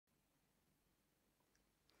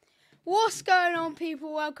What's going on,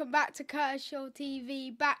 people? Welcome back to Curtis Shaw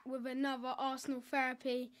TV, back with another Arsenal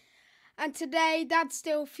therapy. And today, Dad's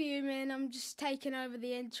still fuming. I'm just taking over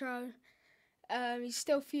the intro. He's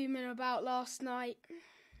still fuming about last night.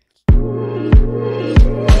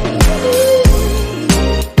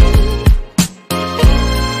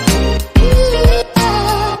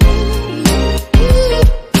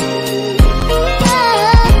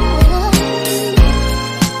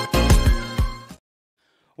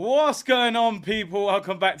 What's going on, people?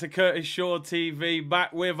 Welcome back to Curtis Shaw TV,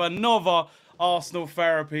 back with another Arsenal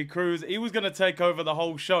therapy cruise. He was going to take over the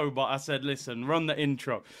whole show, but I said, listen, run the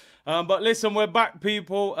intro. But listen, we're back,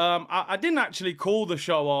 people. I didn't actually call the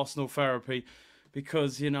show Arsenal therapy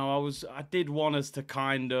because, you know, I did want us to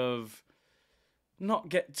kind of not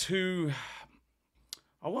get too...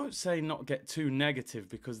 I won't say not get too negative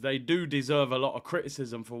because they do deserve a lot of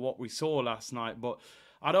criticism for what we saw last night, but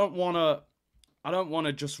I don't want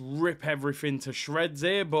to just rip everything to shreds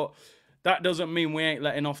here, but that doesn't mean we ain't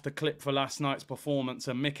letting off the clip for last night's performance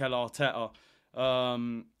and Mikel Arteta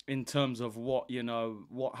in terms of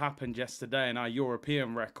what happened yesterday in our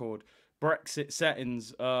European record. Brexit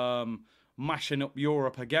settings, mashing up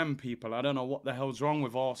Europe again, people. I don't know what the hell's wrong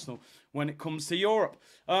with Arsenal when it comes to Europe.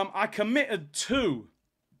 I committed two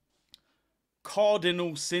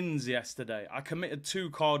cardinal sins yesterday.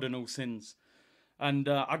 And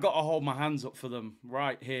I got to hold my hands up for them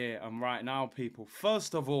right here and right now, people.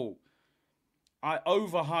 First of all, I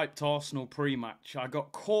overhyped Arsenal pre-match. I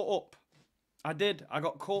got caught up. I did. I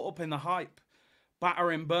got caught up in the hype.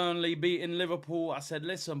 Battering Burnley, beating Liverpool. I said,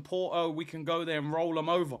 listen, Porto, we can go there and roll them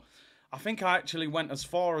over. I think I actually went as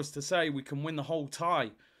far as to say we can win the whole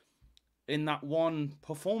tie in that one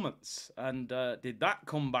performance. And did that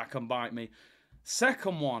come back and bite me?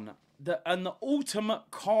 Second one, the ultimate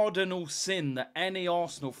cardinal sin that any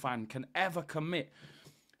Arsenal fan can ever commit.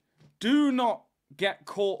 Do not get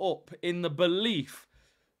caught up in the belief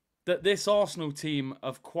that this Arsenal team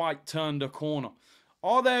have quite turned a corner.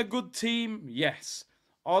 Are they a good team? Yes.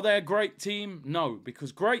 Are they a great team? No,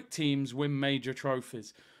 because great teams win major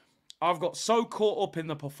trophies. I've got so caught up in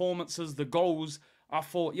the performances, the goals, I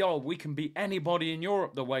thought, yo, we can beat anybody in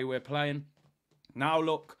Europe the way we're playing. Now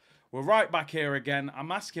look, we're right back here again.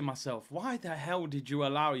 I'm asking myself, why the hell did you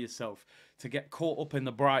allow yourself to get caught up in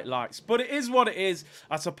the bright lights? But it is what it is.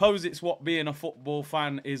 I suppose it's what being a football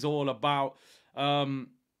fan is all about.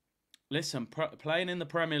 Listen, playing in the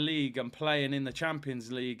Premier League and playing in the Champions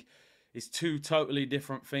League is two totally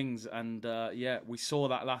different things. And yeah, we saw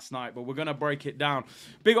that last night, but we're going to break it down.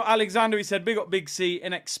 Big up Alexander, he said, big up Big C,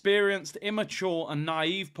 inexperienced, immature and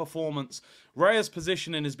naive performance. Raya's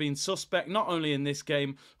positioning has been suspect, not only in this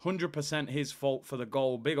game, 100% his fault for the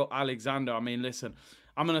goal. Big up Alexander. I mean, listen,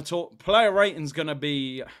 I'm going to talk, player rating's going to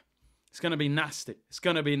be, it's going to be nasty. It's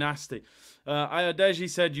going to be nasty. Ayadeji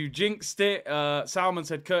said, you jinxed it. Salman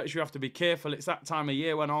said, Curtis, you have to be careful. It's that time of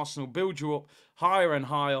year when Arsenal build you up higher and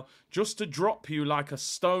higher just to drop you like a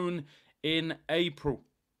stone in April.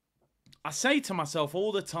 I say to myself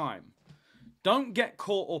all the time, don't get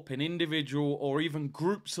caught up in individual or even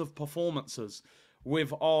groups of performances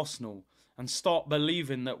with Arsenal and start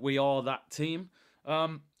believing that we are that team.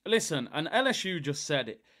 Listen, and LSU just said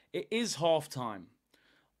it. It is half-time.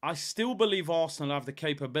 I still believe Arsenal have the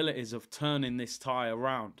capabilities of turning this tie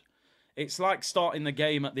around. It's like starting the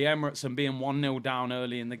game at the Emirates and being 1-0 down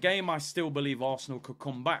early in the game. I still believe Arsenal could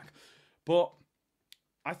come back. But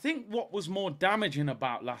I think what was more damaging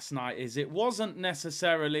about last night is it wasn't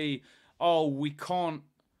necessarily, oh, we can't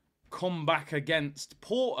come back against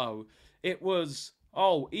Porto. It was,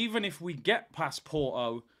 oh, even if we get past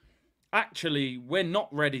Porto, actually, we're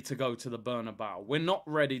not ready to go to the Bernabeu. We're not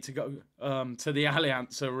ready to go to the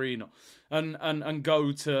Allianz Arena and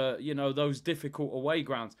go to, you know, those difficult away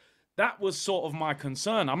grounds. That was sort of my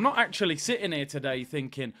concern. I'm not actually sitting here today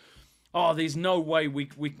thinking, oh, there's no way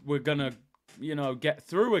we're going to, you know, get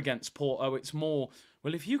through against Porto. It's more,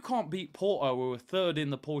 well, if you can't beat Porto, who are third in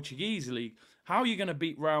the Portuguese league, how are you going to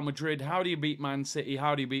beat Real Madrid? How do you beat Man City?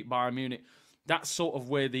 How do you beat Bayern Munich? That's sort of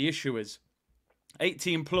where the issue is.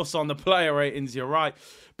 18 plus on the player ratings, you're right.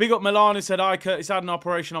 Big up Milan, who said, hi Curtis, had an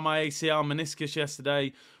operation on my ACL meniscus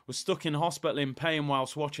yesterday. Was stuck in hospital in pain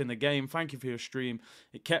whilst watching the game. Thank you for your stream.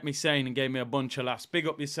 It kept me sane and gave me a bunch of laughs. Big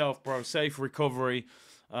up yourself, bro. Safe recovery.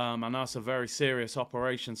 And that's a very serious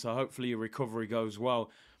operation, so hopefully your recovery goes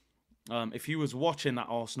well. If you was watching that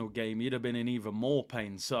Arsenal game, you'd have been in even more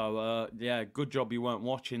pain. So, yeah, good job you weren't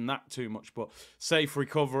watching that too much. But safe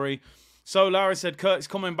recovery. So Larry said, Curtis,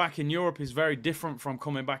 coming back in Europe is very different from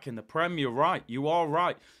coming back in the Prem. You're right. You are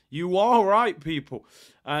right. You are right, people.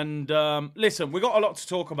 And listen, we got a lot to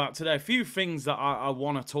talk about today. A few things that I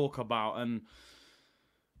want to talk about. And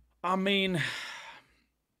I mean,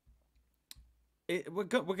 we're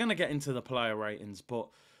going to get into the player ratings, but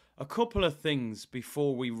a couple of things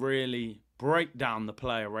before we really break down the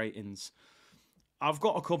player ratings. I've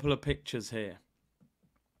got a couple of pictures here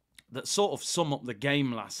that sort of sum up the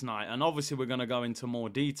game last night. And obviously we're going to go into more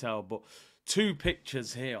detail, but 2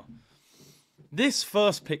 pictures here. This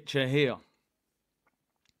first picture here,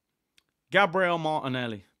 Gabriel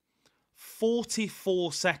Martinelli,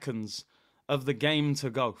 44 seconds of the game to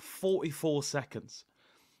go. 44 seconds.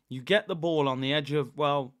 You get the ball on the edge of,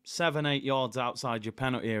 well, 7-8 yards outside your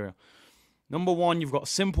penalty area. Number one, you've got a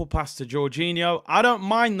simple pass to Jorginho. I don't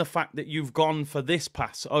mind the fact that you've gone for this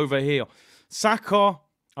pass over here. Saka,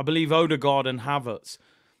 I believe Odegaard and Havertz.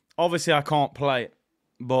 Obviously, I can't play it,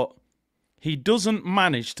 but he doesn't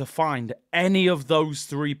manage to find any of those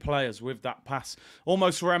 3 players with that pass.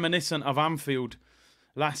 Almost reminiscent of Anfield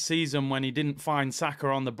last season when he didn't find Saka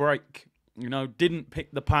on the break. You know, didn't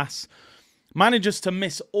pick the pass. Manages to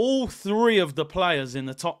miss all 3 of the players in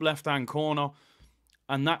the top left-hand corner.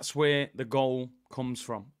 And that's where the goal comes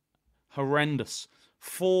from. Horrendous.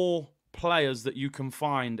 4 players that you can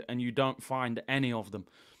find and you don't find any of them.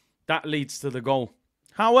 That leads to the goal.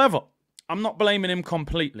 However, I'm not blaming him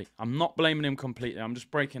completely. I'm not blaming him completely. I'm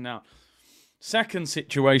just breaking out. Second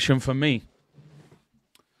situation for me.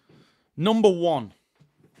 Number one.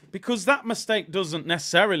 Because that mistake doesn't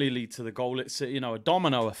necessarily lead to the goal. It's, you know, a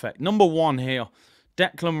domino effect. Number one here.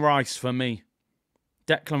 Declan Rice for me.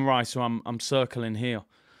 Declan Rice, who I'm circling here.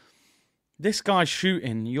 This guy's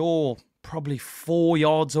shooting. You're probably 4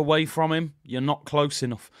 yards away from him. You're not close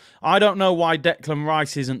enough. I don't know why Declan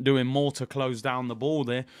Rice isn't doing more to close down the ball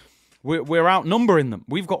there. We're outnumbering them.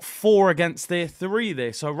 We've got 4 against their 3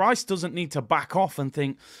 there. So Rice doesn't need to back off and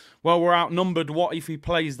think, well, we're outnumbered. What if he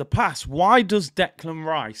plays the pass? Why does Declan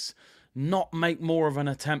Rice not make more of an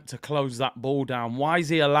attempt to close that ball down? Why is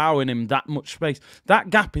he allowing him that much space? That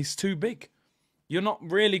gap is too big. You're not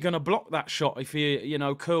really going to block that shot if he, you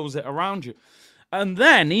know, curls it around you. And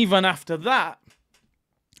then, even after that,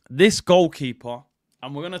 this goalkeeper,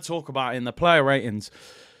 and we're going to talk about it in the player ratings.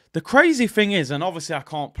 The crazy thing is, and obviously I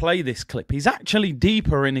can't play this clip, he's actually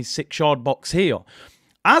deeper in his 6-yard box here.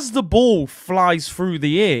 As the ball flies through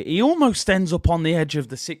the air, he almost ends up on the edge of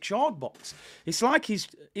the 6-yard box. It's like is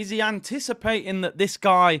he anticipating that this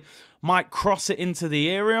guy might cross it into the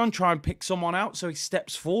area and try and pick someone out so he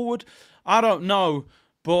steps forward? I don't know,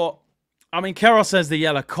 but I mean, Carol says the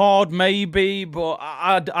yellow card, maybe, but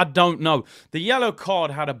I don't know. The yellow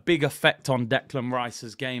card had a big effect on Declan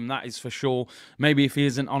Rice's game, that is for sure. Maybe if he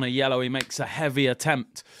isn't on a yellow, he makes a heavy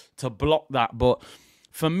attempt to block that. But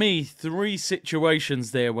for me, 3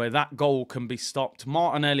 situations there where that goal can be stopped.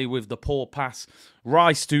 Martinelli with the poor pass,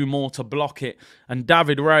 Rice do more to block it, and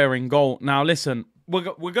David Raya in goal. Now, listen,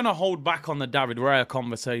 we're going to hold back on the David Raya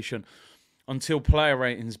conversation until player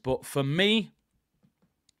ratings, but for me,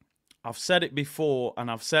 I've said it before and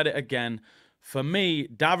I've said it again. For me,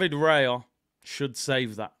 David Raya should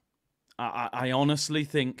save that. I honestly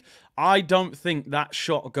think. I don't think that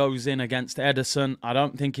shot goes in against Ederson. I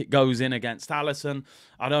don't think it goes in against Alisson.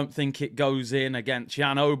 I don't think it goes in against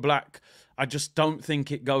Jan Oblak. I just don't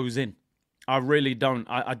think it goes in. I really don't.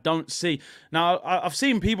 I don't see. Now, I've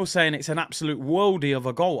seen people saying it's an absolute worldie of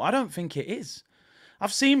a goal. I don't think it is.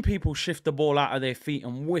 I've seen people shift the ball out of their feet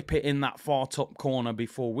and whip it in that far top corner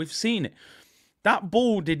before. We've seen it. That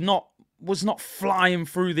ball was not flying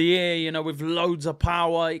through the air, you know, with loads of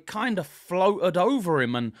power. It kind of floated over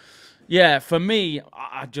him. And yeah, for me,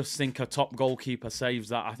 I just think a top goalkeeper saves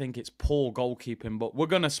that. I think it's poor goalkeeping, but we're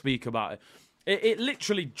going to speak about it. It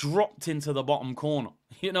literally dropped into the bottom corner.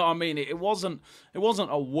 You know what I mean? It wasn't a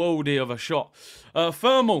worldie of a shot.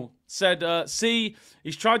 Thermal said, see,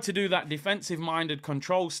 he's tried to do that defensive-minded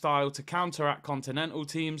control style to counteract continental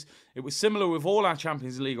teams. It was similar with all our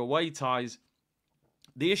Champions League away ties.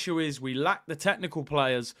 The issue is we lack the technical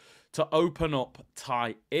players to open up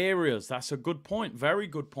tight areas. That's a good point. Very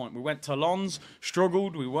good point. We went to Lens,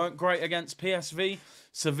 struggled. We weren't great against PSV.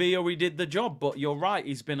 Sevilla, we did the job. But you're right.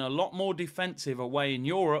 He's been a lot more defensive away in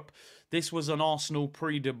Europe. This was an Arsenal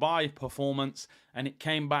pre-Dubai performance, and it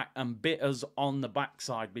came back and bit us on the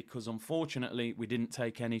backside because, unfortunately, we didn't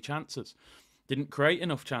take any chances. Didn't create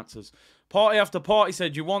enough chances. Party after party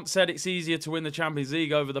said, you once said it's easier to win the Champions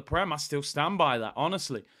League over the Prem. I still stand by that,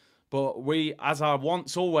 honestly. But we, as I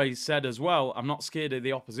once always said as well, I'm not scared of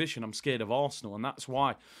the opposition. I'm scared of Arsenal, and that's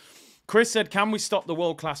why. Chris said, can we stop the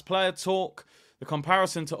world-class player talk? The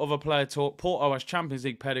comparison to other player talk, Porto has Champions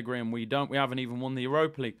League pedigree and we don't. We haven't even won the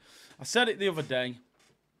Europa League. I said it the other day,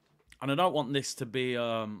 and I don't want this to be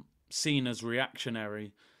seen as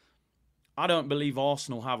reactionary. I don't believe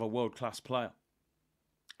Arsenal have a world-class player.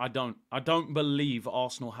 I don't believe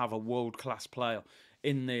Arsenal have a world-class player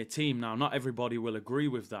in their team. Now, not everybody will agree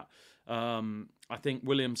with that. I think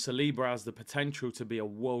William Saliba has the potential to be a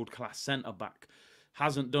world-class centre-back.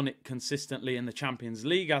 Hasn't done it consistently in the Champions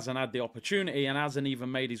League, hasn't had the opportunity, and hasn't even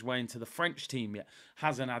made his way into the French team yet.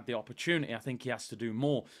 Hasn't had the opportunity. I think he has to do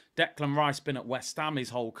more. Declan Rice been at West Ham his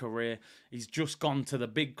whole career. He's just gone to the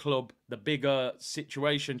big club, the bigger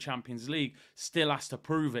situation, Champions League. Still has to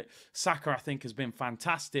prove it. Saka, I think, has been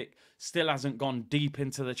fantastic. Still hasn't gone deep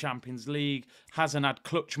into the Champions League. Hasn't had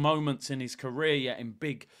clutch moments in his career yet in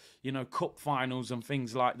big, cup finals and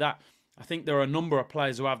things like that. I think there are a number of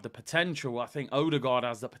players who have the potential. I think Odegaard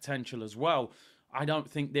has the potential as well. I don't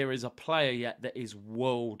think there is a player yet that is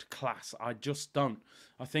world class. I just don't.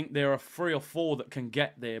 I think there are 3 or 4 that can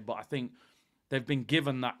get there, but I think they've been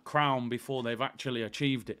given that crown before they've actually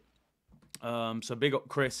achieved it. So big up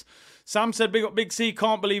Chris. Sam said, big up Big C.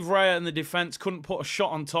 Can't believe Raya in the defence couldn't put a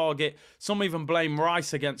shot on target. Some even blame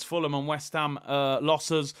Rice against Fulham and West Ham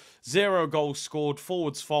losses. 0 goals scored.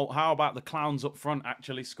 Forwards fault. How about the clowns up front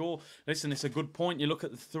actually score? Listen, it's a good point. You look at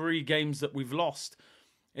the 3 games that we've lost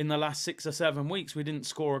in the last 6 or 7 weeks. We didn't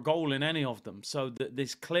score a goal in any of them. So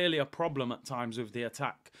there's clearly a problem at times with the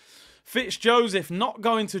attack. Fitz-Joseph not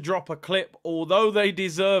going to drop a clip, although they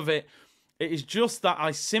deserve it. It is just that I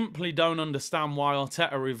simply don't understand why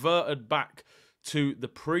Arteta reverted back to the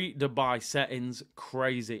pre-Dubai settings.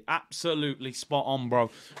 Crazy. Absolutely spot on, bro.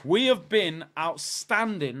 We have been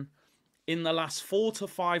outstanding in the last 4 to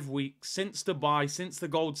 5 weeks since Dubai, since the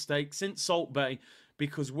Gold Stake, since Salt Bay,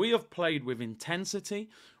 because we have played with intensity.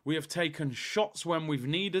 We have taken shots when we've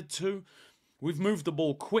needed to. We've moved the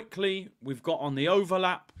ball quickly. We've got on the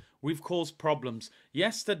overlap. We've caused problems.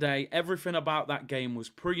 Yesterday, everything about that game was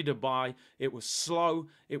pre-Dubai. It was slow.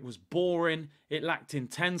 It was boring. It lacked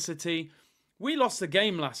intensity. We lost the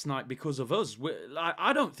game last night because of us.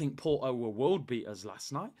 I don't think Porto were world beaters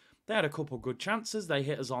last night. They had a couple good chances. They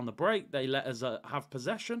hit us on the break. They let us have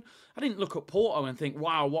possession. I didn't look at Porto and think,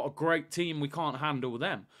 wow, what a great team. We can't handle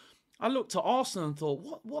them. I looked at Arsenal and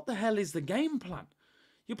thought, what the hell is the game plan?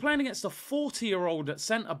 You're playing against a 40-year-old at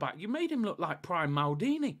centre-back. You made him look like prime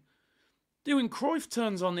Maldini. Doing Cruyff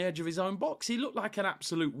turns on the edge of his own box. He looked like an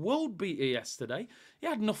absolute world beater yesterday. He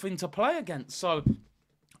had nothing to play against. So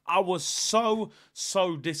I was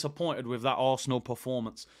so disappointed with that Arsenal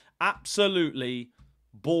performance. Absolutely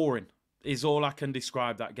boring is all I can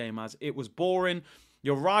describe that game as. It was boring.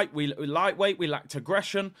 You're right, we lightweight, we lacked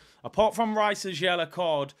aggression. Apart from Rice's yellow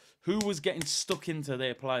card, who was getting stuck into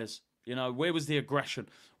their players? Where was the aggression?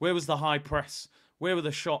 Where was the high press? Where were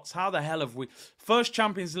the shots? How the hell have we... First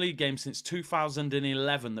Champions League game since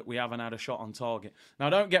 2011 that we haven't had a shot on target.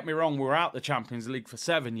 Now, don't get me wrong, we're out the Champions League for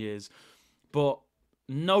 7 years. But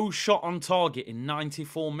no shot on target in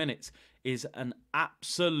 94 minutes is an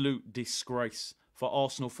absolute disgrace for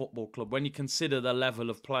Arsenal Football Club when you consider the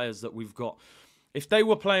level of players that we've got. If they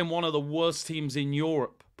were playing one of the worst teams in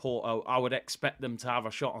Europe, Porto, I would expect them to have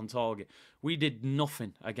a shot on target. We did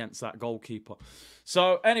nothing against that goalkeeper.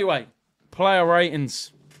 So, anyway... Player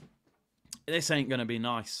ratings. This ain't going to be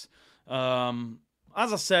nice. As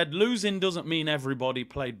I said, losing doesn't mean everybody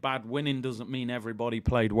played bad. Winning doesn't mean everybody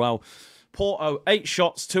played well. Porto, 8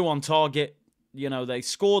 shots, 2 on target. They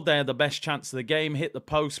scored there, the best chance of the game. Hit the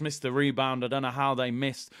post, missed the rebound. I don't know how they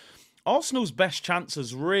missed. Arsenal's best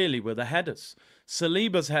chances really were the headers.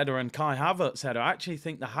 Saliba's header and Kai Havertz's header. I actually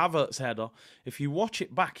think the Havertz header, if you watch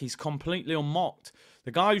it back, he's completely unmarked.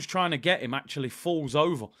 The guy who's trying to get him actually falls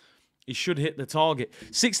over. He should hit the target.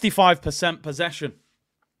 65% possession.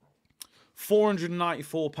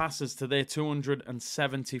 494 passes to their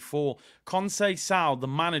 274. Conceição, the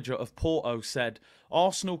manager of Porto, said,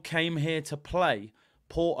 Arsenal came here to play.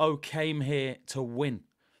 Porto came here to win.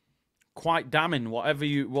 Quite damning, whatever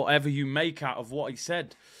you make out of what he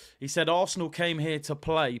said. He said, Arsenal came here to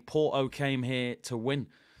play. Porto came here to win.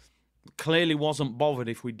 Clearly wasn't bothered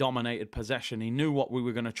if we dominated possession. He knew what we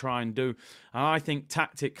were going to try and do. And I think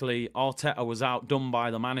tactically, Arteta was outdone by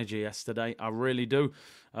the manager yesterday. I really do.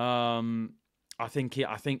 I think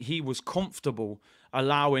he was comfortable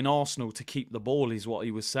allowing Arsenal to keep the ball, is what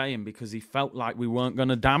he was saying, because he felt like we weren't going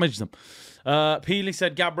to damage them. Peely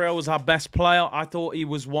said Gabriel was our best player. I thought he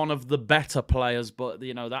was one of the better players, but,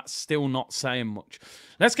 that's still not saying much.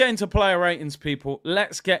 Let's get into player ratings, people.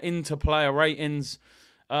 Let's get into player ratings.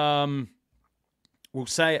 We'll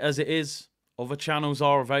say it as it is. Other channels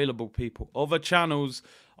are available, people. Other channels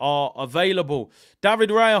are available. David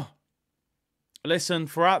Raya, listen,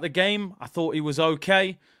 throughout the game, I thought he was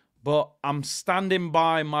okay, but I'm standing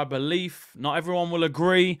by my belief. Not everyone will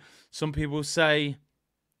agree. Some people say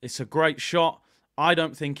it's a great shot. I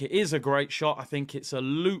don't think it is a great shot. I think it's a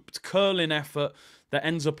looped, curling effort that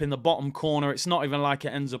ends up in the bottom corner. It's not even like it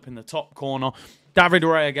ends up in the top corner. David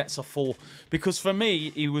Raya gets a 4. Because for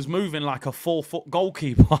me, he was moving like a 4-foot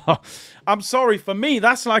goalkeeper. I'm sorry, for me,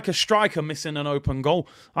 that's like a striker missing an open goal.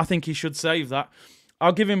 I think he should save that.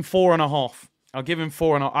 I'll give him 4.5. I'll give him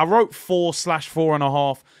 4.5. I wrote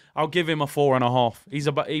 4/4.5. I'll give him a 4.5. He's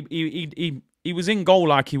about he was in goal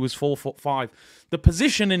like he was 4'5". The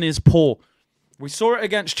positioning is poor. We saw it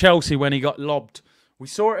against Chelsea when he got lobbed. We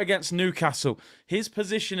saw it against Newcastle. His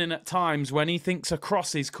positioning at times when he thinks a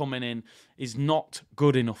cross is coming in is not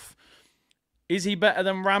good enough. Is he better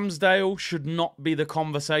than Ramsdale? Should not be the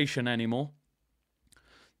conversation anymore.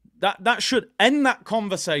 That should end that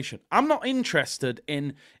conversation. I'm not interested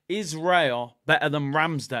in, is Raya better than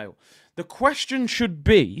Ramsdale? The question should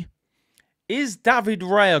be, is David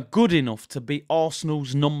Raya good enough to be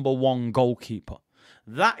Arsenal's #1 goalkeeper?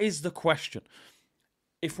 That is the question.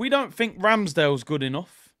 If we don't think Ramsdale's good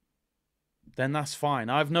enough, then that's fine.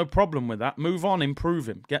 I have no problem with that. Move on, improve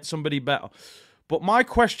him, get somebody better. But my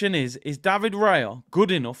question is David Raya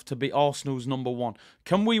good enough to be Arsenal's #1?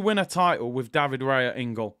 Can we win a title with David Raya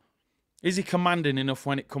in goal? Is he commanding enough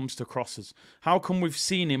when it comes to crosses? How come we've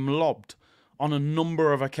seen him lobbed on a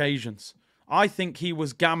number of occasions? I think he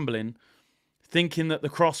was gambling, thinking that the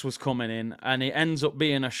cross was coming in, and it ends up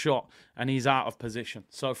being a shot, and he's out of position.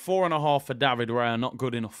 So 4.5 for David Raya, not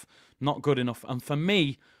good enough. Not good enough. And for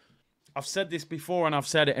me, I've said this before and I've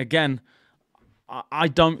said it again, I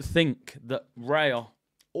don't think that Raya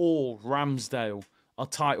or Ramsdale are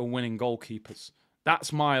title-winning goalkeepers.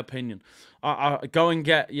 That's my opinion. I go and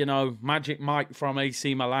get, Magic Mike from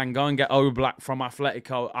AC Milan. Go and get Oblak from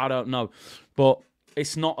Atletico. I don't know. But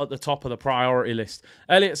it's not at the top of the priority list.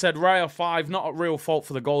 Elliot said, Raya 5, not a real fault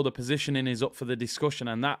for the goal. The positioning is up for the discussion.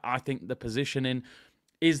 And that, I think the positioning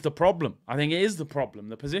is the problem. I think it is the problem,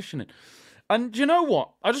 the positioning. And do you know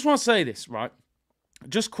what? I just want to say this, right?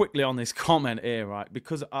 Just quickly on this comment here, right?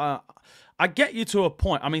 Because I get you to a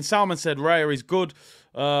point. I mean, Salman said Raya is good,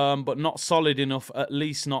 but not solid enough, at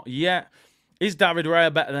least not yet. Is David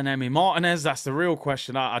Raya better than Emi Martinez? That's the real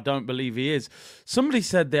question. I don't believe he is. Somebody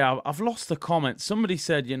said there, I've lost the comment. Somebody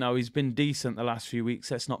said, he's been decent the last few weeks.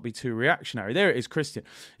 Let's not be too reactionary. There it is, Christian.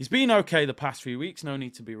 He's been okay the past few weeks. No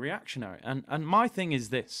need to be reactionary. And my thing is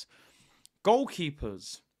this.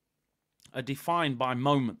 Goalkeepers are defined by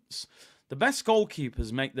moments. The best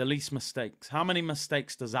goalkeepers make the least mistakes. How many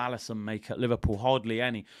mistakes does Alisson make at Liverpool? Hardly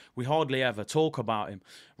any. We hardly ever talk about him.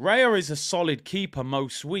 Raya is a solid keeper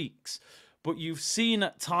most weeks, but you've seen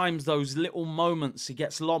at times those little moments. He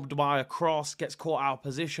gets lobbed by a cross, gets caught out of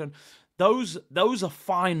position. Those are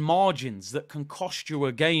fine margins that can cost you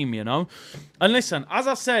a game, And listen, as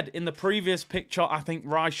I said in the previous picture, I think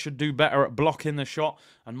Rice should do better at blocking the shot,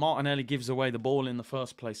 and Martinelli gives away the ball in the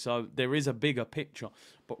first place. So there is a bigger picture,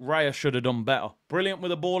 but Raya should have done better. Brilliant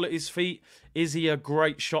with the ball at his feet. Is he a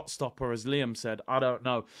great shot stopper, as Liam said? I don't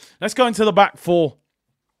know. Let's go into the back four.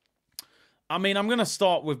 I mean, I'm going to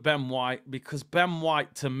start with Ben White, because Ben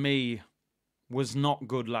White, to me, was not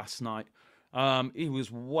good last night. He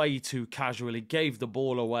was way too casual. He gave the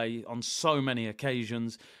ball away on so many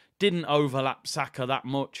occasions. Didn't overlap Saka that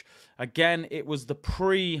much. Again, it was the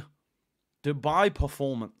pre-Dubai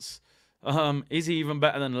performance. Is he even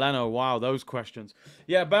better than Leno? Wow, those questions.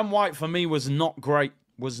 Yeah, Ben White for me was not great.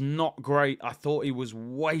 I thought he was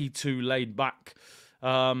way too laid back.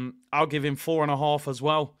 I'll give him 4.5 as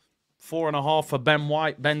well. 4.5 for Ben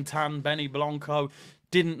White. Ben Tan, Benny Blanco.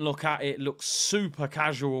 Didn't look at it. Looked super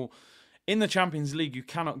casual. In the Champions League, you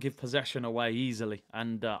cannot give possession away easily.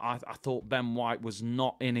 And I thought Ben White was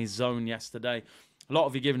not in his zone yesterday. A lot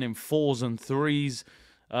of you giving him 4s and 3s.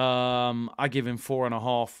 I give him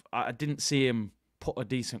 4.5. I didn't see him put a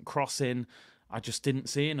decent cross in. I just didn't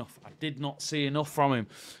see enough. I did not see enough from him.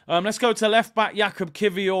 Let's go to left back, Jakub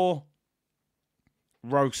Kiwior.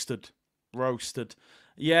 Roasted.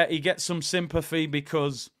 Yeah, he gets some sympathy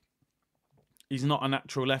because he's not a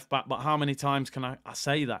natural left back, but how many times can I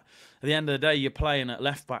say that? At the end of the day, you're playing at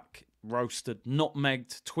left back. Roasted,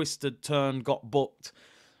 nutmegged, twisted, turned, got booked.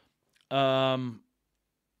 It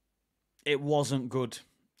wasn't good.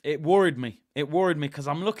 It worried me. Because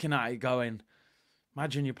I'm looking at it going,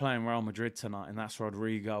 imagine you're playing Real Madrid tonight and that's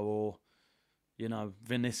Rodrigo, or,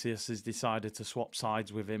 Vinicius has decided to swap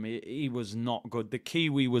sides with him. He was not good. The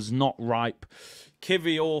Kiwi was not ripe.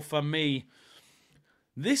 Kiwior, for me,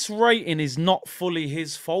 This rating is not fully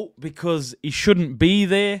his fault because he shouldn't be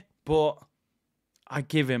there, but I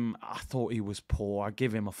thought he was poor. I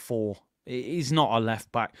give him a 4. He's not a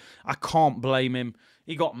left back. I can't blame him.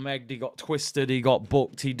 He got megged, he got twisted, he got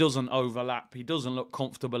booked. He doesn't overlap. He doesn't look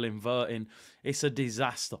comfortable inverting. It's a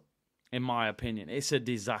disaster, in my opinion. It's a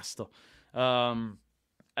disaster.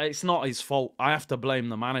 It's not his fault. I have to blame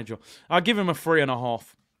the manager. I give him a 3.5.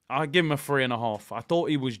 I give him a 3.5. I thought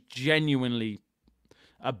he was genuinely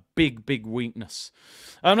a big, big weakness.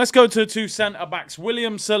 Let's go to the 2 centre-backs.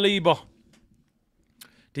 William Saliba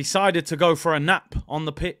decided to go for a nap on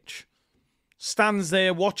the pitch. Stands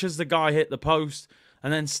there, watches the guy hit the post,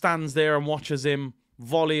 and then stands there and watches him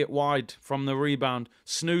volley it wide from the rebound,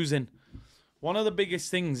 snoozing. One of the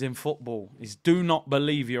biggest things in football is do not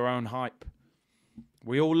believe your own hype.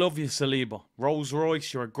 We all love you, Saliba. Rolls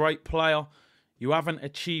Royce, you're a great player. You haven't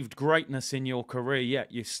achieved greatness in your career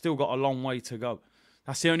yet. You've still got a long way to go.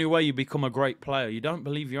 That's the only way you become a great player. You don't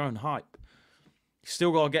believe your own hype. You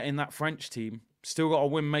still got to get in that French team. Still got to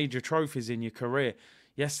win major trophies in your career.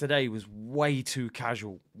 Yesterday was way too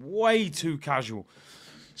casual. Way too casual.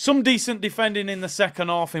 Some decent defending in the second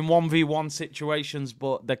half in 1v1 situations,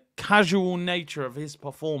 but the casual nature of his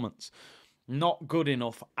performance, not good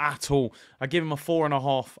enough at all. I give him a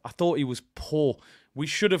 4.5. I thought he was poor. We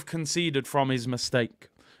should have conceded from his mistake.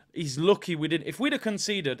 He's lucky we didn't. If we'd have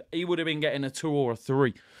conceded, he would have been getting a 2 or a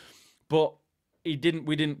 3. But he didn't.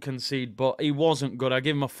 We didn't concede, but he wasn't good. I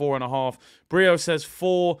give him a 4.5. Brio says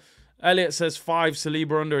 4. Elliot says 5. Saliba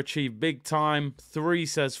underachieved big time. 3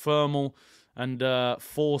 says Thermal. And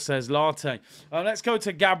 4 says Latte. Let's go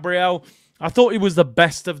to Gabriel. I thought he was the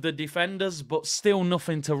best of the defenders, but still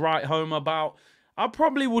nothing to write home about. I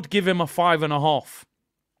probably would give him a 5.5.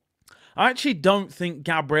 I actually don't think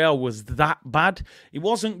Gabriel was that bad. He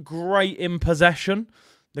wasn't great in possession.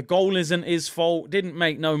 The goal isn't his fault. Didn't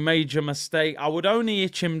make no major mistake. I would only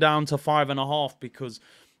itch him down to 5.5 because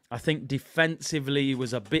I think defensively he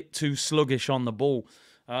was a bit too sluggish on the ball.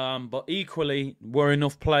 But equally, were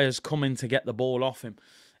enough players coming to get the ball off him.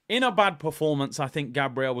 In a bad performance, I think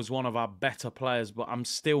Gabriel was one of our better players, but I'm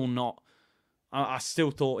still not. I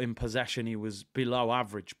still thought in possession he was below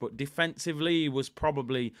average. But defensively, he was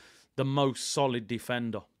probably the most solid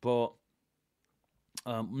defender, but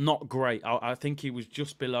not great. I think he was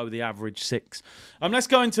just below the average 6. Let's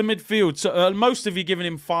go into midfield. So most of you giving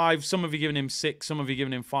him 5, some of you giving him 6, some of you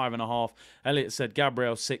giving him 5.5. Elliot said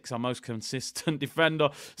Gabriel 6, our most consistent defender.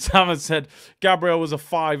 Sam had said Gabriel was a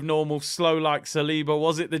 5, normal, slow like Saliba.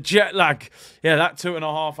 Was it the jet lag? Yeah, that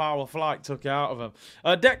 2.5-hour flight took it out of him.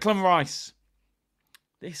 Declan Rice.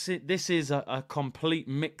 This is a complete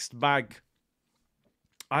mixed bag.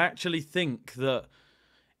 I actually think that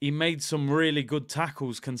he made some really good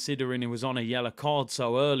tackles considering he was on a yellow card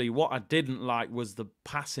so early. What I didn't like was the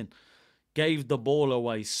passing. Gave the ball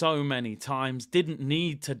away so many times. Didn't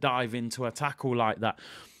need to dive into a tackle like that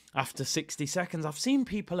after 60 seconds. I've seen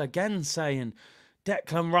people again saying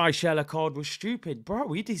Declan Rice yellow card was stupid.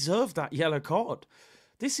 Bro, he deserved that yellow card.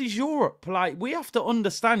 This is Europe. Like, we have to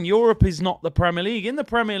understand Europe is not the Premier League. In the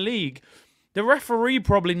Premier League, the referee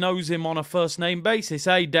probably knows him on a first-name basis.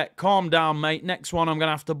 Hey, Dec, calm down, mate. Next one, I'm going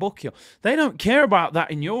to have to book you. They don't care about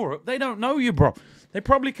that in Europe. They don't know you, bro. They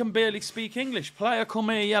probably can barely speak English. Player, come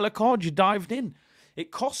here, yellow card, you dived in.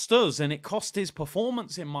 It cost us, and it cost his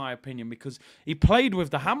performance, in my opinion, because he played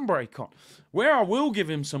with the handbrake on. Where I will give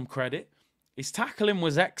him some credit, his tackling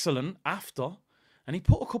was excellent after, and he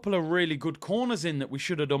put a couple of really good corners in that we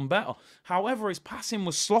should have done better. However, his passing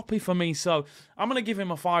was sloppy for me, so I'm going to give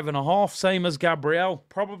him a 5.5, same as Gabriel.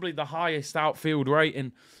 Probably the highest outfield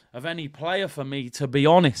rating of any player for me, to be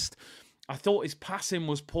honest. I thought his passing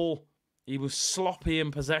was poor. He was sloppy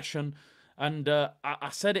in possession. And I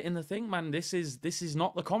said it in the thing, man, this is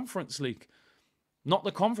not the Conference League. Not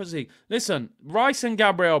the Conference League. Listen, Rice and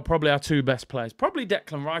Gabriel are probably our 2 best players. Probably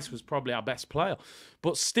Declan Rice was probably our best player,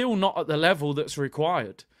 but still not at the level that's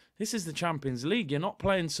required. This is the Champions League. You're not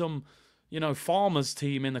playing some, farmers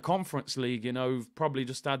team in the Conference League, who've probably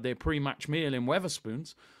just had their pre-match meal in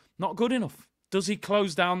Wetherspoons. Not good enough. Does he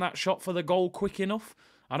close down that shot for the goal quick enough?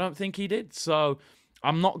 I don't think he did. So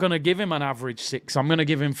I'm not going to give him an average 6. I'm going to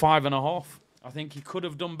give him 5.5. I think he could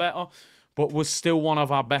have done better, but was still one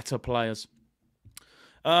of our better players.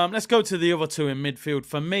 Let's go to the other 2 in midfield.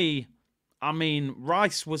 For me, I mean,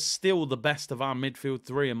 Rice was still the best of our midfield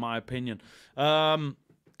 3, in my opinion. Kai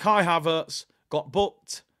Havertz got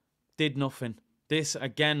booked, did nothing. This,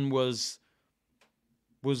 again, was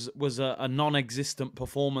a non-existent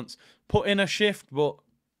performance. Put in a shift, but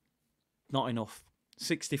not enough.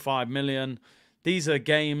 65 million. These are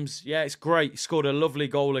games. Yeah, it's great. He scored a lovely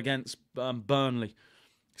goal against Burnley.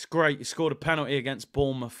 It's great. You scored a penalty against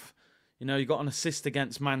Bournemouth. You know, you got an assist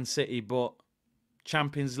against Man City, but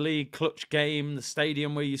Champions League, clutch game, the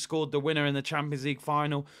stadium where you scored the winner in the Champions League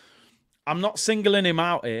final. I'm not singling him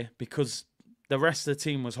out here because the rest of the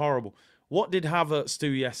team was horrible. What did Havertz do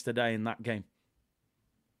yesterday in that game?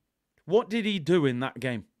 What did he do in that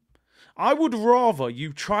game? I would rather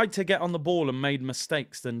you tried to get on the ball and made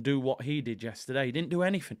mistakes than do what he did yesterday. He didn't do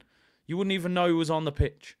anything. You wouldn't even know he was on the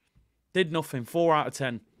pitch. Did nothing. 4 out of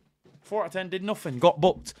 10. 4 out of 10 did nothing. Got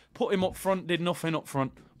booked. Put him up front. Did nothing up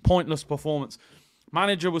front. Pointless performance.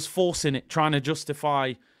 Manager was forcing it, trying to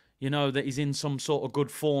justify, you know, that he's in some sort of good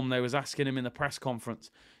form. They was asking him in the press conference.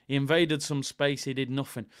 He invaded some space. He did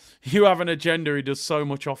nothing. You have an agenda. He does so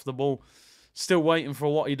much off the ball. Still waiting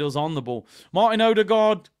for what he does on the ball. Martin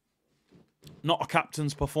Odegaard, not a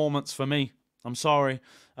captain's performance for me. I'm sorry.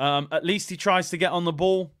 At least he tries to get on the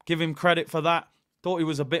ball. Give him credit for that. Thought he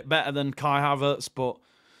was a bit better than Kai Havertz, but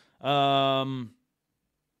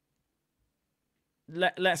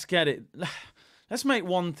let's get it. Let's make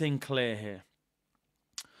one thing clear here.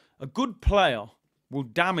 A good player will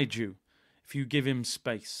damage you if you give him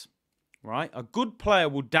space, right? A good player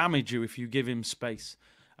will damage you if you give him space.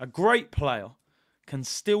 A great player can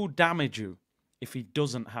still damage you if he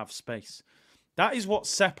doesn't have space. That is what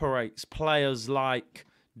separates players like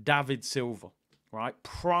David Silva, right?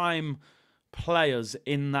 Prime players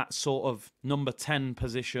in that sort of number 10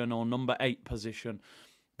 position or number 8 position.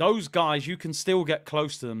 Those guys, you can still get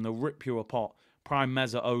close to them. They'll rip you apart. Prime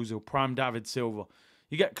Mesut Ozil, prime David Silva.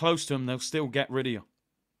 You get close to them, they'll still get rid of you.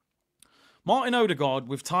 Martin Odegaard,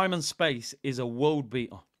 with time and space, is a world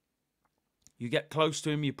beater. You get close to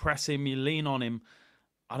him, you press him, you lean on him.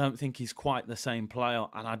 I don't think he's quite the same player,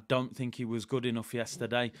 and I don't think he was good enough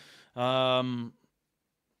yesterday. I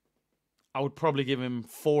would probably give him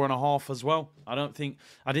 4.5 as well. I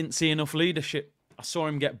didn't see enough leadership. I saw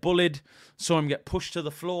him get bullied, saw him get pushed to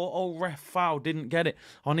the floor. Oh, ref, foul, didn't get it.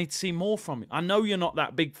 I need to see more from you. I know you're not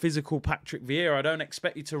that big physical Patrick Vieira. I don't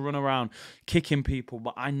expect you to run around kicking people,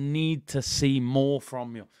 but I need to see more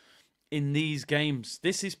from you in these games.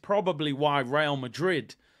 This is probably why Real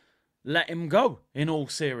Madrid let him go, in all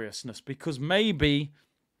seriousness, because maybe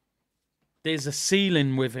there's a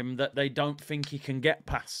ceiling with him that they don't think he can get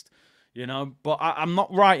past. You know, but I'm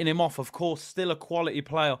not writing him off. Of course, still a quality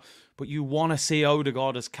player. But you want to see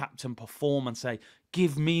Odegaard as captain perform and say,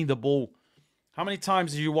 give me the ball. How many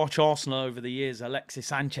times did you watch Arsenal over the years? Alexis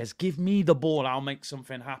Sanchez, give me the ball. I'll make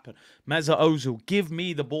something happen. Mesut Ozil, give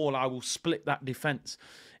me the ball. I will split that defence.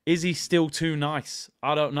 Is he still too nice?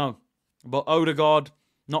 I don't know. But Odegaard,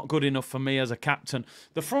 not good enough for me as a captain.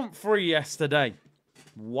 The front three yesterday.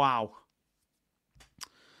 Wow.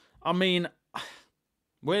 I mean,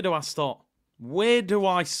 where do I start? Where do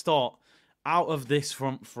I start out of this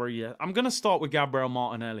front three? I'm going to start with Gabriel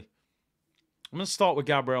Martinelli.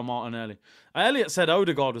 Elliot said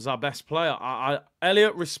Odegaard was our best player.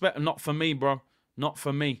 Elliot, respect him. Not for me, bro. Not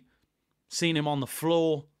for me. Seen him on the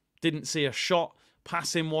floor. Didn't see a shot.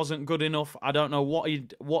 Passing wasn't good enough. I don't know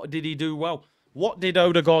what did he do well. What did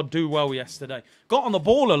Odegaard do well yesterday? Got on the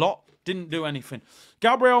ball a lot. Didn't do anything.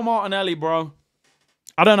 Gabriel Martinelli, bro.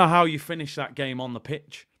 I don't know how you finish that game on the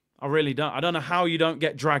pitch. I really don't. I don't know how you don't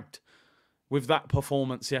get dragged with that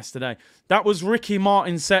performance yesterday. That was Ricky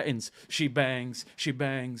Martin's settings. She bangs, she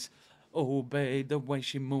bangs. Oh, babe, the way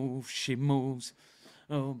she moves.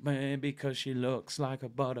 Oh, babe, because she looks like a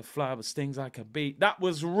butterfly but stings like a bee. That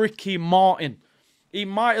was Ricky Martin. He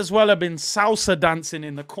might as well have been salsa dancing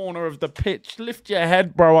in the corner of the pitch. Lift your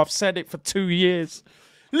head, bro. I've said it for 2 years.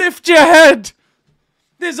 Lift your head.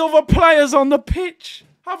 There's other players on the pitch.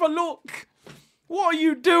 Have a look. What are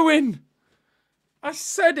you doing? I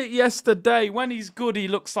said it yesterday. When he's good, he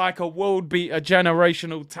looks like a world beater,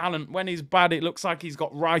 generational talent. When he's bad, it looks like he's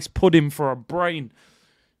got rice pudding for a brain.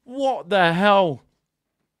 What the hell?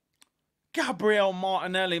 Gabriel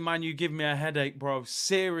Martinelli, man, you give me a headache, bro.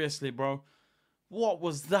 Seriously, bro. What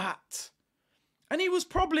was that? And he was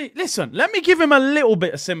probably... Listen, let me give him a little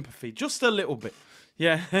bit of sympathy. Just a little bit.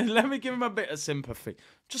 Yeah, let me give him a bit of sympathy.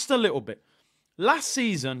 Just a little bit. Last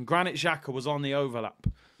season, Granit Xhaka was on the overlap.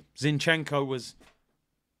 Zinchenko was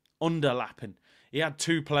underlapping. He had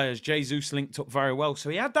 2 players. Jesus linked up very well. So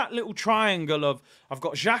he had that little triangle of, I've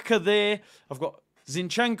got Xhaka there, I've got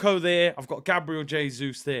Zinchenko there, I've got Gabriel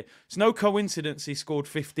Jesus there. It's no coincidence he scored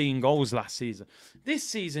 15 goals last season. This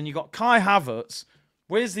season, you got Kai Havertz.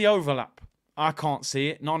 Where's the overlap? I can't see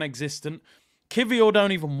it. Non-existent. Kivior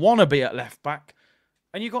don't even want to be at left back.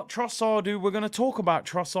 And you got Trossard, who we're going to talk about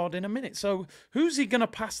Trossard in a minute. So who's he going to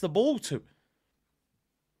pass the ball to?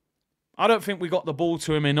 I don't think we got the ball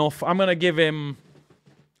to him enough. I'm going to give him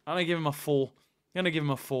a 4. going to give him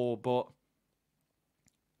a 4, but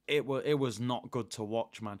it was not good to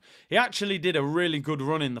watch, man. He actually did a really good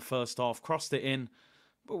run in the first half, crossed it in,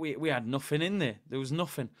 but we had nothing in there. There was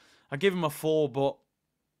nothing. I give him a 4, but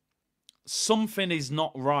something is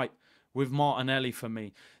not right with Martinelli for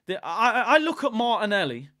me. I look at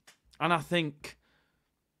Martinelli and I think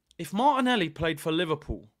if Martinelli played for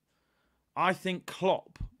Liverpool, I think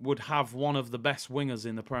Klopp would have one of the best wingers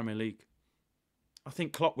in the Premier League. I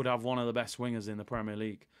think Klopp would have one of the best wingers in the Premier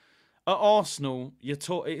League. At Arsenal,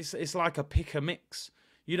 it's like a pick a mix.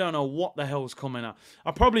 You don't know what the hell's coming out.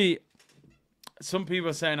 Some people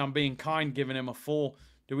are saying I'm being kind, giving him a 4.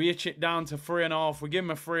 Do we itch it down to 3.5? We give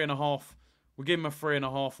him a 3.5. We give him a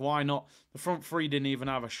 3.5. Why not? The front three didn't even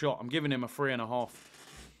have a shot. I'm giving him a 3.5.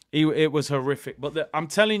 It was horrific. But I'm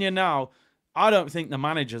telling you now, I don't think the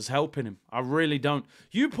manager's helping him. I really don't.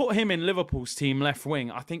 You put him in Liverpool's team left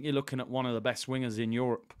wing, I think you're looking at one of the best wingers in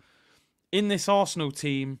Europe. In this Arsenal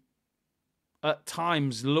team, at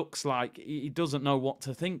times looks like he doesn't know what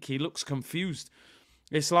to think. He looks confused.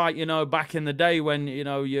 It's like, back in the day when,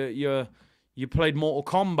 you played Mortal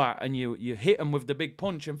Kombat and you hit him with the big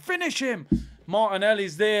punch and finish him.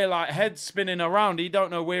 Martinelli's there like head spinning around. He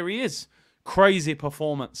don't know where he is. Crazy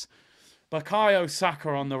performance. Bukayo Saka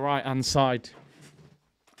on the right-hand side.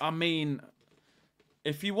 I mean,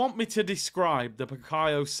 if you want me to describe the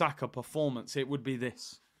Bukayo Saka performance, it would be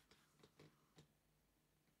this.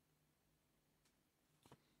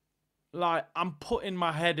 Like, I'm putting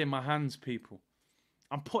my head in my hands, people.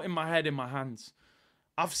 I'm putting my head in my hands.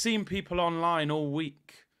 I've seen people online all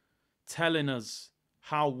week telling us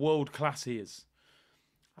how world-class he is.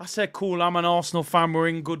 I said, cool, I'm an Arsenal fan. We're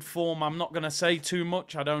in good form. I'm not going to say too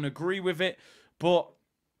much. I don't agree with it. But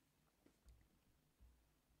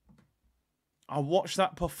I watched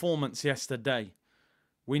that performance yesterday.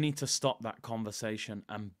 We need to stop that conversation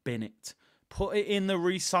and bin it. Put it in the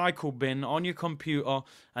recycle bin on your computer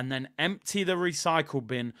and then empty the recycle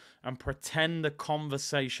bin and pretend the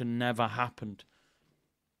conversation never happened.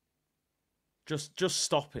 Just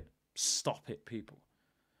stop it. Stop it, people.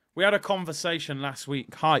 We had a conversation last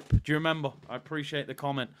week. Hype. Do you remember? I appreciate the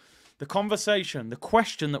comment. The conversation, the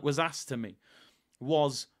question that was asked to me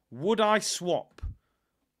was, would I swap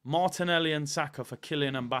Martinelli and Saka for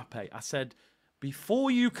Kylian Mbappe? I said,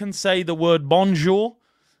 before you can say the word bonjour,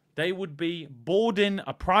 they would be boarding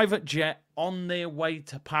a private jet on their way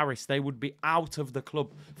to Paris. They would be out of the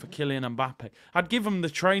club for Kylian Mbappe. I'd give them the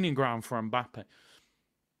training ground for Mbappe.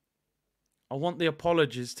 I want the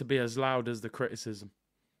apologies to be as loud as the criticism.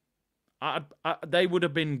 They would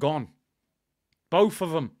have been gone. Both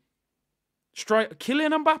of them. Straight.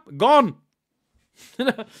 Kylian Mbappe, gone.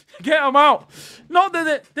 Get them out. Not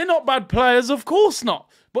that they're not bad players, of course not.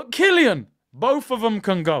 But Kylian, both of them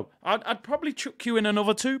can go. I'd probably chuck you in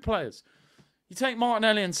another 2 players. You take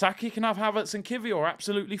Martinelli and Saka, you can have Havertz and Kivior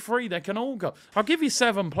absolutely free. They can all go. I'll give you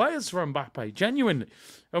 7 players for Mbappe, genuinely.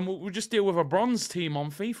 And we'll just deal with a bronze team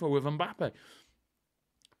on FIFA with Mbappe.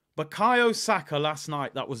 Bukayo Saka last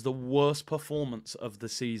night, that was the worst performance of the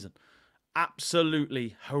season.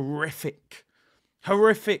 Absolutely horrific.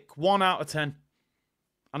 Horrific. 1 out of 10.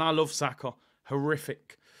 And I love Saka.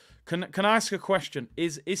 Horrific. Can I ask a question?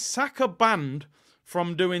 Is Saka banned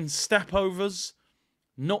from doing step-overs,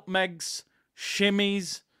 nutmegs,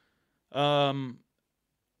 shimmies?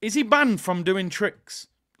 Is he banned from doing tricks?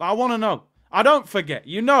 I want to know. I don't forget.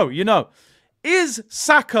 You know. Is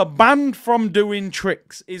Saka banned from doing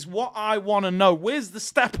tricks? Is what I want to know. Where's the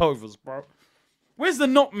step-overs, bro? Where's the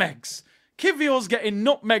nutmegs? Kivior's getting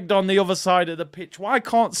nutmegged on the other side of the pitch. Why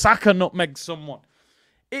can't Saka nutmeg someone?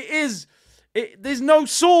 There's no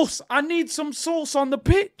sauce. I need some sauce on the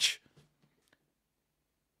pitch.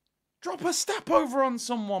 Drop a step-over on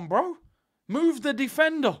someone, bro. Move the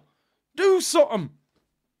defender. Do something.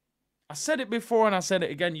 I said it before and I said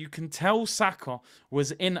it again. You can tell Saka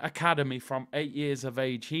was in academy from 8 years of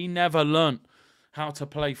age. He never learnt how to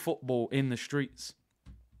play football in the streets.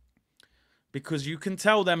 Because you can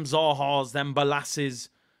tell them Zahas, them Balasses.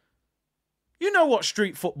 You know what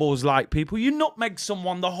street football's like, people. You nutmeg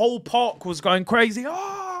someone, the whole park was going crazy.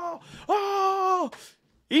 Oh!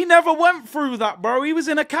 He never went through that, bro. He was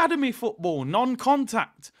in academy football,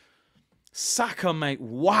 non-contact. Saka, mate,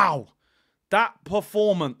 wow. That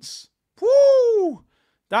performance... Woo!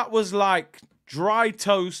 That was like dry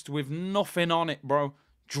toast with nothing on it, bro.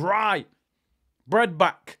 Dry. Bread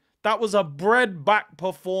back. That was a bread back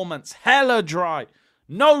performance. Hella dry.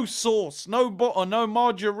 No sauce, no butter, no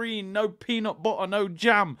margarine, no peanut butter, no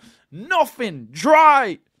jam. Nothing.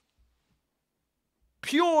 Dry.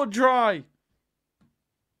 Pure dry.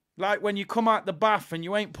 Like when you come out the bath and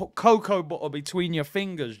you ain't put cocoa butter between your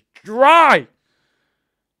fingers. Dry.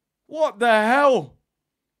 What the hell?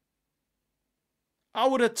 I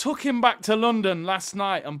would have took him back to London last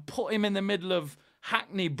night and put him in the middle of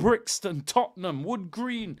Hackney, Brixton, Tottenham, Wood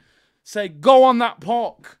Green. Say, go on that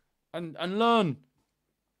park and learn.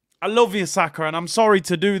 I love you, Saka, and I'm sorry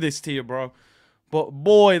to do this to you, bro. But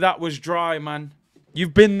boy, that was dry, man.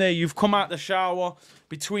 You've been there. You've come out the shower.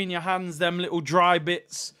 Between your hands, them little dry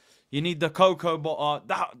bits. You need the cocoa butter.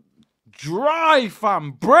 That dry,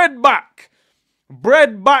 fam. Bread back.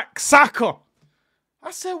 Bread back, Saka.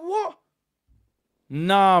 I said, what?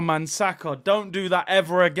 Nah, man, Saka, don't do that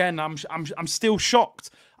ever again. I'm still shocked.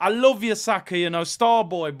 I love you, Saka, you know, star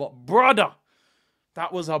boy, but brother,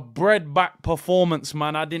 that was a bread back performance,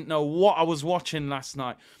 man. I didn't know what I was watching last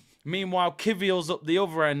night. Meanwhile, Kivior's up the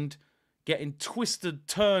other end, getting twisted,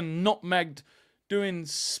 turned, nutmegged,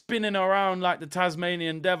 spinning around like the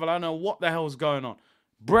Tasmanian devil. I don't know what the hell's going on.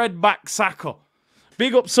 Bread back, Saka.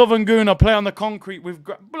 Big up Southern Gooner, play on the concrete with...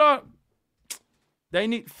 They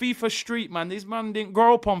need FIFA Street, man. These man didn't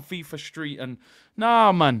grow up on FIFA Street. And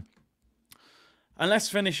nah, man. And let's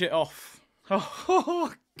finish it off.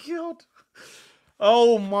 Oh, God.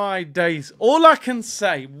 Oh, my days. All I can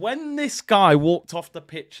say, when this guy walked off the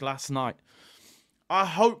pitch last night, I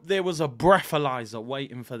hope there was a breathalyzer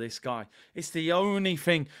waiting for this guy. It's the only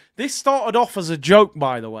thing. This started off as a joke,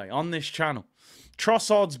 by the way, on this channel.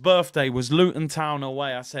 Trossard's birthday was Luton Town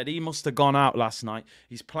away. I said he must have gone out last night.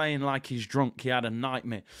 He's playing like he's drunk. He had a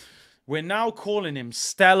nightmare. We're now calling him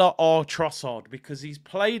Stella R. Trossard because he's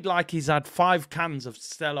played like he's had 5 cans of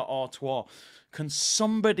Stella Artois. Can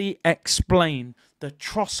somebody explain the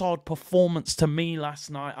Trossard performance to me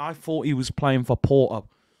last night? I thought he was playing for Porto.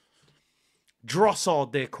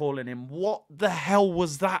 Drossard, they're calling him. What the hell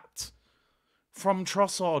was that from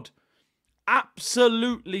Trossard?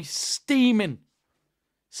 Absolutely steaming.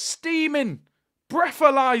 Steaming.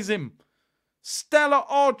 Breathalyze him. Stella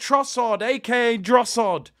R. Trossard, a.k.a.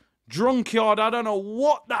 Drossard. Drunkyard, I don't know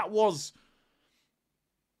what that was.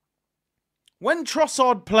 When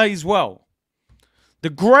Trossard plays well, the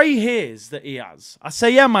grey hairs that he has, I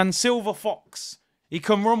say, yeah, man, Silver Fox. He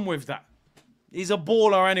can run with that. He's a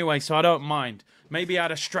baller anyway, so I don't mind. Maybe he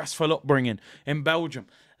had a stressful upbringing in Belgium.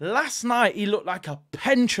 Last night, he looked like a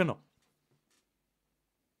pensioner.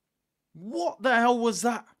 What the hell was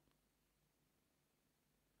that?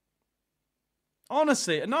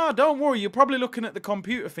 Honestly, no, don't worry. You're probably looking at the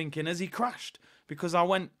computer thinking, has he crashed? Because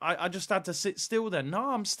I just had to sit still then. No,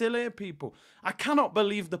 I'm still here, people. I cannot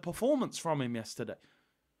believe the performance from him yesterday.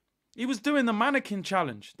 He was doing the mannequin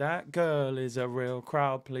challenge. That girl is a real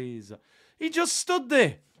crowd pleaser. He just stood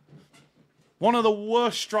there. One of the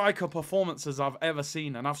worst striker performances I've ever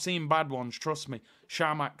seen. And I've seen bad ones, trust me.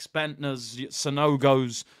 Shamaks, Bentners,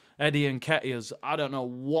 Sonogos, Eddie and Nketiahs. I don't know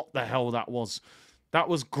what the hell that was. That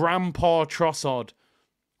was Grandpa Trossard.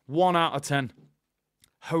 1 out of 10.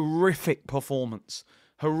 Horrific performance.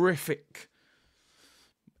 Horrific.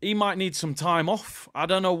 He might need some time off. I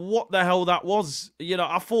don't know what the hell that was. You know,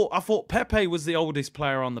 I thought Pepe was the oldest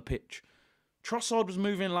player on the pitch. Trossard was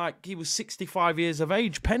moving like he was 65 years of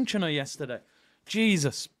age. Pensioner yesterday.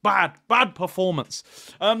 Jesus. Bad performance.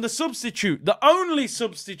 The substitute. The only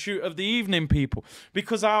substitute of the evening, people.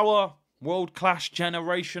 Because our world-class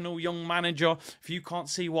generational young manager, if you can't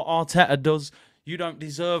see what Arteta does, you don't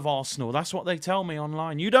deserve Arsenal. That's what they tell me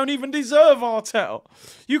online. You don't even deserve Arteta.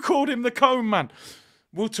 You called him the cone man.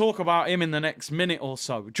 We'll talk about him in the next minute or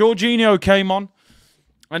so. Jorginho came on,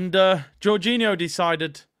 and Jorginho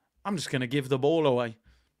decided, I'm just going to give the ball away.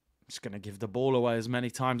 I'm just going to give the ball away as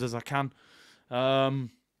many times as I can. You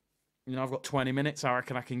know, I've got 20 minutes. I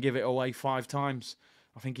reckon I can give it away 5 times.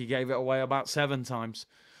 I think he gave it away about 7 times.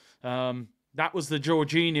 That was the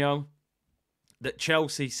Jorginho that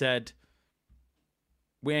Chelsea said,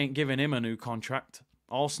 we ain't giving him a new contract.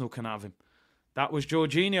 Arsenal can have him. That was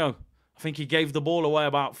Jorginho. I think he gave the ball away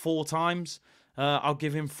about 4 times. I'll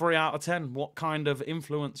give him 3 out of 10. What kind of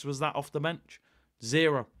influence was that off the bench?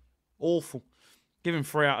 0. Awful. Give him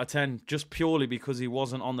 3 out of 10 just purely because he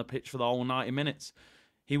wasn't on the pitch for the whole 90 minutes.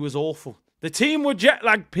 He was awful. The team were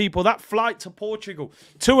jet-lagged, people. That flight to Portugal,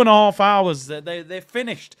 2.5 hours. They're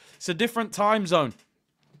finished. It's a different time zone.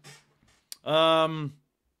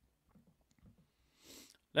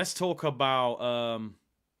 Let's talk about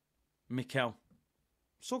Mikel.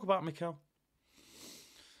 Let's talk about Mikel.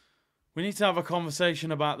 We need to have a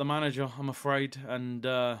conversation about the manager, I'm afraid. And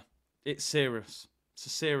it's serious. It's a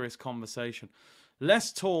serious conversation.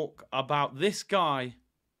 Let's talk about this guy,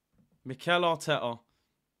 Mikel Arteta,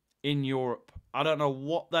 in Europe. I don't know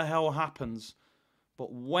what the hell happens,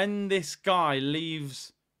 but when this guy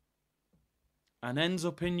leaves and ends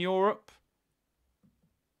up in Europe,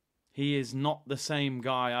 He is not the same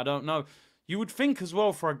guy. I don't know. You would think as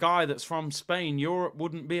well, for a guy that's from Spain, Europe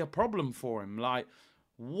wouldn't be a problem for him. Like,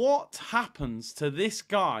 what happens to this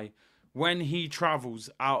guy when he travels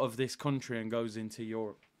out of this country and goes into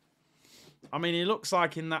Europe? I mean, he looks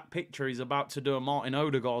like in that picture he's about to do a Martin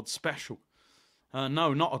Odegaard special.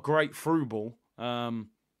 No, not a great through ball.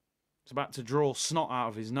 He's about to draw snot out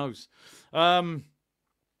of his nose. Olympiacos,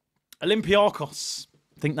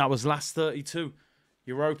 I think that was last 32.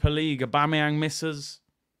 Europa League, Aubameyang misses,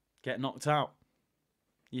 get knocked out.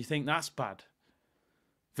 You think that's bad?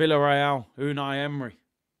 Villarreal, Unai Emery,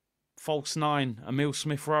 false 9, Emile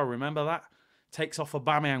Smith-Rowe, remember that? Takes off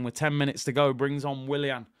Aubameyang with 10 minutes to go, brings on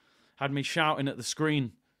Willian. Had me shouting at the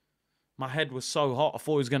screen. My head was so hot, I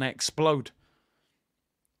thought it was going to explode.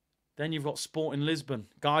 Then you've got Sporting Lisbon.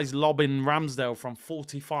 Guys lobbing Ramsdale from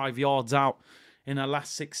 45 yards out in a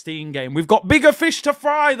last 16 game. We've got bigger fish to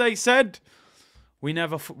fry, they said. We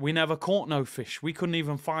never caught no fish. We couldn't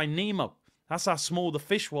even find Nemo. That's how small the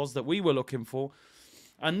fish was that we were looking for.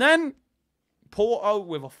 And then Porto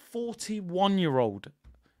with a 41-year-old.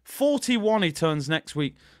 41 he turns next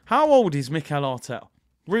week. How old is Mikel Arteta?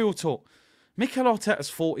 Real talk. Mikel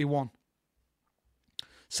Arteta's 41.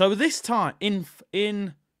 So this time,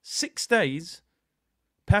 in 6 days,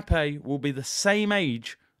 Pepe will be the same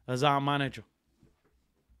age as our manager.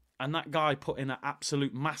 And that guy put in an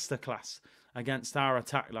absolute masterclass against our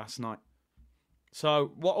attack last night.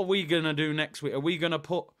 So what are we going to do next week? Are we going to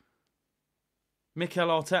put Mikel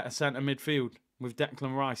Arteta centre midfield with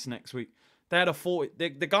Declan Rice next week? They had a 40.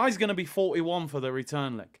 The guy's going to be 41 for the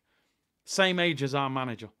return leg. Same age as our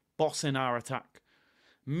manager. Bossing our attack.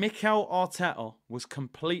 Mikel Arteta was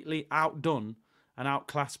completely outdone and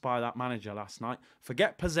outclassed by that manager last night.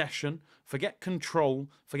 Forget possession. Forget control.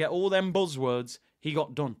 Forget all them buzzwords. He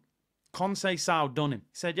got done. Conceição done him.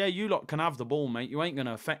 He said, yeah, you lot can have the ball, mate. You ain't going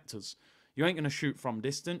to affect us. You ain't going to shoot from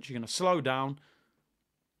distance. You're going to slow down.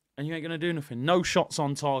 And you ain't going to do nothing. No shots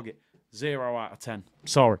on target. 0 out of 10.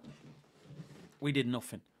 Sorry. We did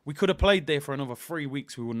nothing. We could have played there for another 3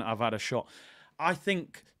 weeks. We wouldn't have had a shot. I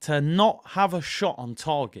think to not have a shot on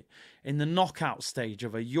target in the knockout stage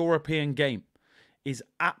of a European game is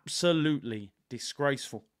absolutely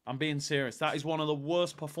disgraceful. I'm being serious. That is one of the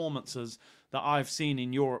worst performances that I've seen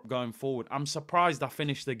in Europe going forward. I'm surprised I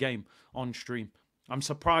finished the game on stream. I'm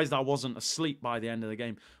surprised I wasn't asleep by the end of the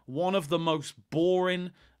game. One of the most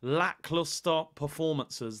boring, lackluster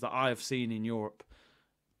performances that I have seen in Europe.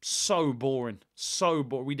 So boring. So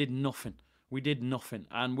boring. We did nothing. We did nothing.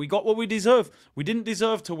 And we got what we deserve. We didn't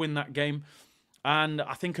deserve to win that game. And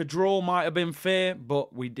I think a draw might have been fair,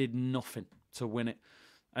 but we did nothing to win it.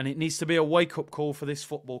 And it needs to be a wake-up call for this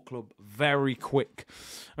football club very quick.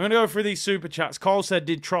 I'm going to go through these super chats. Carl said,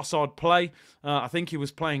 did Trossard play? I think he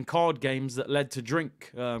was playing card games that led to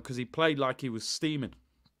drink because he played like he was steaming.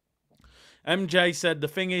 MJ said, the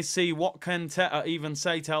thing is, see, what can Teta even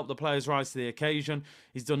say to help the players rise to the occasion?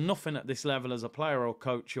 He's done nothing at this level as a player or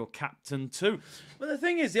coach or captain too. But the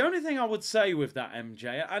thing is, the only thing I would say with that,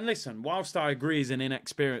 MJ, and listen, whilst I agree he's an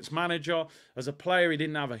inexperienced manager, as a player he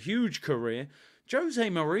didn't have a huge career. Jose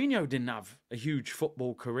Mourinho didn't have a huge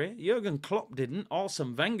football career. Jurgen Klopp didn't.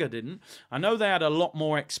 Arsene Wenger didn't. I know they had a lot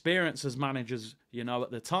more experience as managers, you know,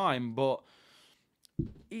 at the time, but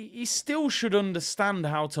he still should understand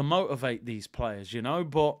how to motivate these players, you know.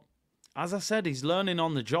 But as I said, he's learning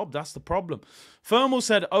on the job. That's the problem. Thermal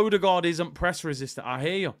said Odegaard isn't press resistant. I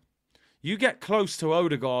hear you. You get close to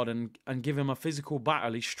Odegaard and give him a physical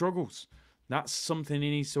battle, he struggles. That's something he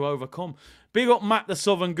needs to overcome. Big up Matt the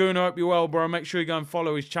Southern Gooner. Hope you're well, bro. Make sure you go and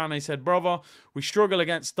follow his channel. He said, brother, we struggle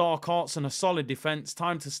against dark arts and a solid defence.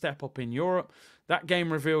 Time to step up in Europe. That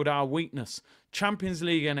game revealed our weakness. Champions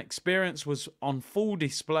League and experience was on full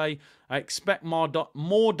display. I expect more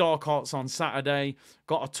dark arts on Saturday.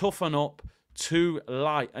 Got to toughen up. Too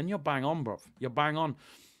light. And you're bang on, bro. You're bang on.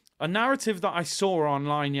 A narrative that I saw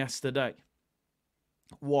online yesterday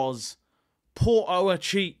was Porto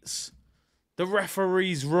cheats. The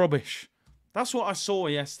referee's rubbish. That's what I saw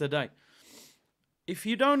yesterday. If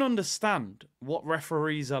you don't understand what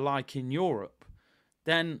referees are like in Europe,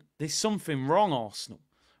 then there's something wrong, Arsenal.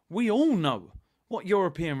 We all know what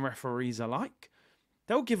European referees are like.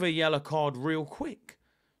 They'll give a yellow card real quick.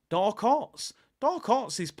 Dark arts. Dark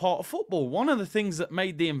arts is part of football. One of the things that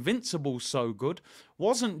made the Invincibles so good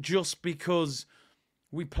wasn't just because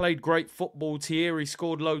we played great football. Thierry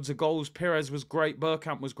scored loads of goals. Pires was great.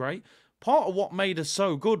 Bergkamp was great. Part of what made us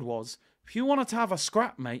so good was, if you wanted to have a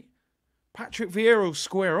scrap, mate, Patrick Vieira will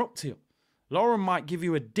square up to you. Lauren might give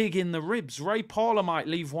you a dig in the ribs. Ray Parlour might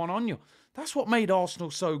leave one on you. That's what made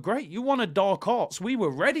Arsenal so great. You wanted dark arts. We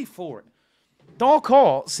were ready for it. Dark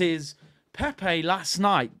Arts is Pepe last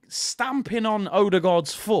night stamping on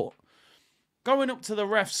Odegaard's foot, going up to the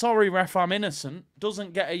ref, sorry ref, I'm innocent,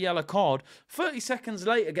 doesn't get a yellow card. 30 seconds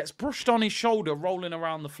later, gets brushed on his shoulder, rolling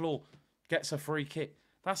around the floor, gets a free kick.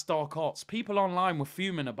 That's Dark Arts. People online were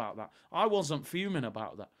fuming about that. I wasn't fuming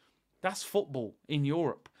about that. That's football in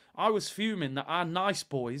Europe. I was fuming that our nice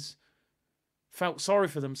boys felt sorry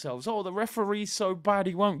for themselves. Oh, the referee's so bad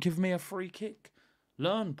he won't give me a free kick.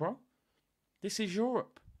 Learn, bro. This is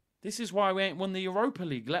Europe. This is why we ain't won the Europa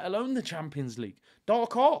League, let alone the Champions League.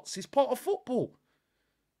 Dark Arts is part of football.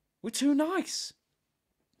 We're too nice.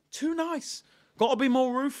 Too nice. Got to be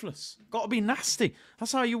more ruthless. Got to be nasty.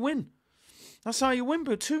 That's how you win. That's how you win,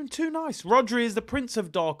 but too nice. Rodri is the prince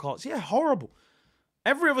of Dark Arts. Yeah, horrible.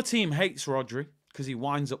 Every other team hates Rodri because he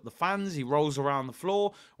winds up the fans. He rolls around the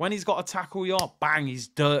floor. When he's got a tackle you, bang, he's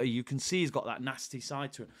dirty. You can see he's got that nasty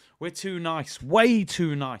side to it. We're too nice. Way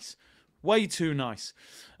too nice. Way too nice.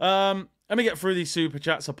 Let me get through these super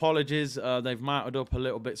chats. Apologies. They've mounted up a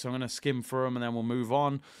little bit, so I'm going to skim through them and then we'll move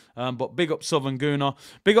on. But big up Southern Gooner.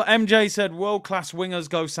 Big up MJ said, world-class wingers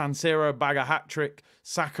go San Siro, bag a hat-trick.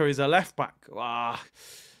 Saka is a left-back.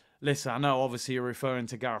 Listen, I know obviously you're referring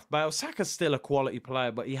to Gareth Bale. Saka's still a quality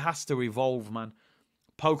player, but he has to evolve, man.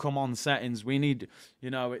 Pokemon settings. We need,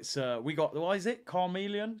 it's, we got, what is it?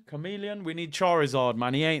 Chameleon? We need Charizard,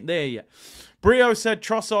 man. He ain't there yet. Brio said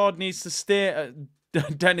Trossard needs to stare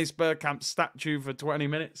at Dennis Bergkamp's statue for 20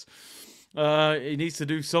 minutes. He needs to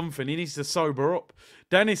do something. He needs to sober up.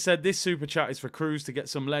 Dennis said this super chat is for Cruz to get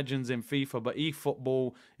some legends in FIFA, but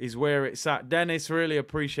eFootball is where it's at. Dennis, really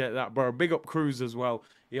appreciate that, bro. Big up Cruz as well.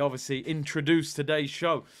 He obviously introduced today's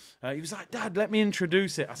show. He was like, Dad, let me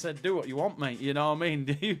introduce it. I said, do what you want, mate. You know what I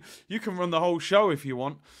mean? You can run the whole show if you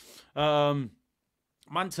want.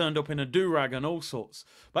 Man turned up in a do-rag and all sorts.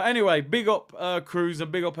 But anyway, big up Cruz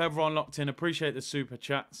and big up everyone locked in. Appreciate the super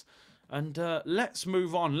chats. And let's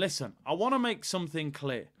move on. Listen, I want to make something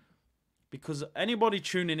clear. Because anybody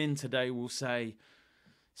tuning in today will say,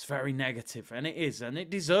 it's very negative. And it is. And it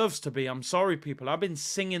deserves to be. I'm sorry, people. I've been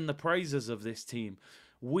singing the praises of this team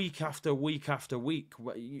week after week after week.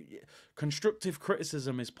 Constructive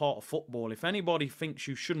criticism is part of football. If anybody thinks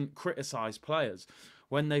you shouldn't criticise players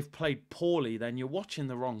when they've played poorly, then you're watching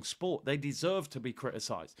the wrong sport. They deserve to be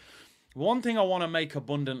criticised. One thing I want to make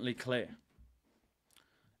abundantly clear.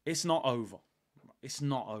 It's not over. It's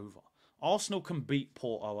not over. Arsenal can beat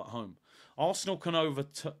Porto at home. Arsenal can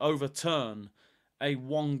overturn a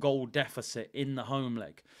 1-goal deficit in the home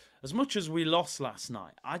leg. As much as we lost last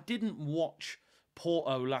night, I didn't watch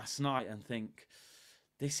Porto last night and think,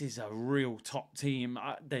 this is a real top team.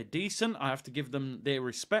 They're decent. I have to give them their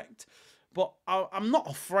respect. But I'm not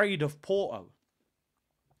afraid of Porto.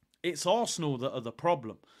 It's Arsenal that are the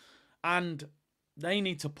problem. And they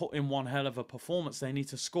need to put in one hell of a performance. They need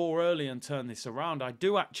to score early and turn this around. I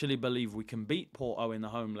do actually believe we can beat Porto in the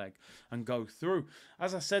home leg and go through.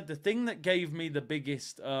 As I said, the thing that gave me the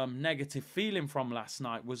biggest negative feeling from last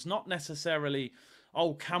night was not necessarily,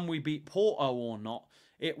 oh, can we beat Porto or not?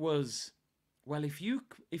 It was, well, if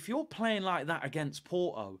you're playing like that against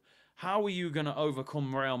Porto, how are you going to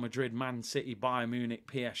overcome Real Madrid, Man City, Bayern Munich,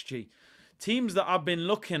 PSG? Teams that I've been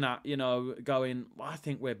looking at, going, well, I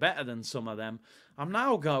think we're better than some of them. I'm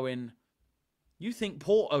now going, you think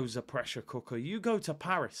Porto's a pressure cooker? You go to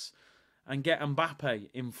Paris and get Mbappe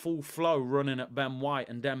in full flow running at Ben White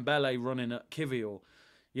and Dembele running at Kivior,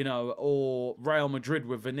 or Real Madrid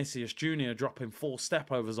with Vinicius Jr. dropping 4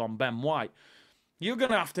 stepovers on Ben White. You're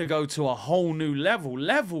going to have to go to a whole new level.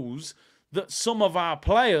 Levels that some of our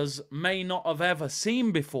players may not have ever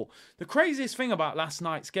seen before. The craziest thing about last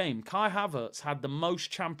night's game, Kai Havertz had the most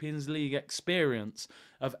Champions League experience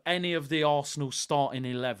of any of the Arsenal starting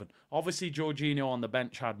 11. Obviously, Jorginho on the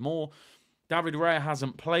bench had more. David Raya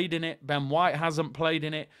hasn't played in it. Ben White hasn't played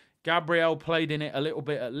in it. Gabriel played in it a little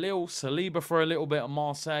bit at Lille. Saliba for a little bit at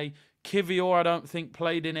Marseille. Kivior, I don't think,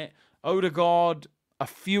 played in it. Odegaard, a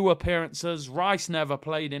few appearances. Rice never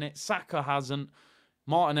played in it. Saka hasn't.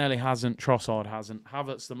 Martinelli hasn't, Trossard hasn't.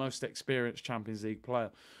 Havertz, the most experienced Champions League player.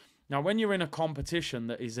 Now, when you're in a competition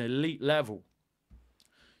that is elite level,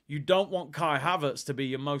 you don't want Kai Havertz to be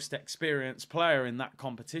your most experienced player in that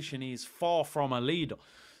competition. He's far from a leader.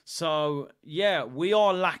 So, yeah, we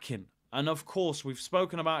are lacking. And, of course, we've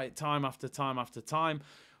spoken about it time after time after time.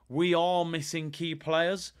 We are missing key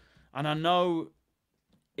players. And I know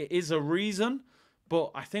it is a reason,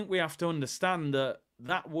 but I think we have to understand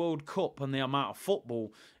that World Cup and the amount of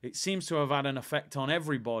football, it seems to have had an effect on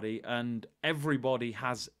everybody, and everybody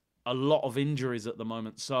has a lot of injuries at the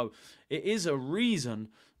moment. So it is a reason,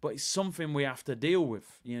 but it's something we have to deal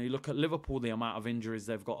with. You know, you look at Liverpool, the amount of injuries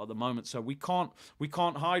they've got at the moment. So we can't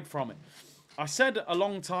hide from it. I said a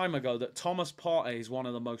long time ago that Thomas Partey is one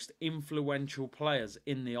of the most influential players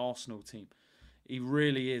in the Arsenal team. He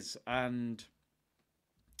really is. And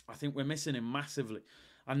I think we're missing him massively.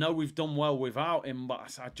 I know we've done well without him,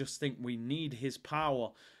 but I just think we need his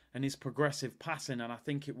power and his progressive passing, and I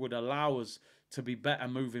think it would allow us to be better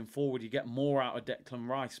moving forward. You get more out of Declan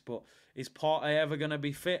Rice, but is Partey ever going to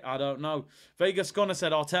be fit? I don't know. Vegas Gunner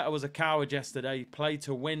said Arteta was a coward yesterday. Play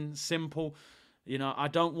to win, simple. You know, I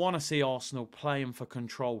don't want to see Arsenal playing for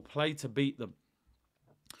control. Play to beat them.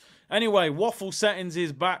 Anyway, Waffle Settings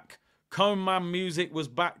is back. Cone Man music was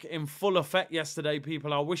back in full effect yesterday,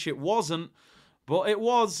 people. I wish it wasn't, but it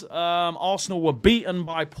was. Arsenal were beaten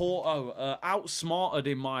by Porto, outsmarted,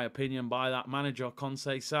 in my opinion, by that manager,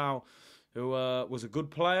 Conceição, who was a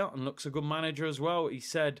good player and looks a good manager as well. He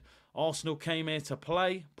said Arsenal came here to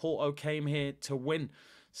play, Porto came here to win,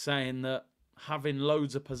 saying that having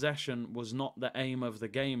loads of possession was not the aim of the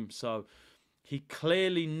game. So he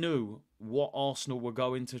clearly knew what Arsenal were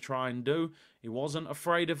going to try and do. He wasn't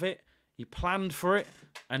afraid of it. He planned for it,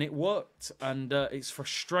 and it worked. And it's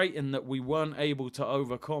frustrating that we weren't able to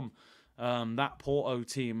overcome that Porto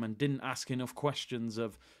team and didn't ask enough questions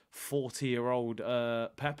of 40-year-old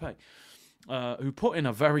Pepe, who put in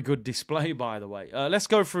a very good display, by the way. Let's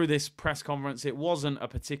go through this press conference. It wasn't a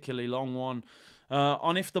particularly long one.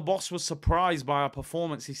 On if the boss was surprised by our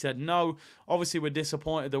performance, he said, no, obviously we're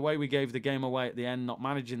disappointed the way we gave the game away at the end, not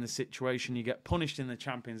managing the situation. You get punished in the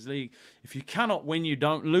Champions League. If you cannot win, you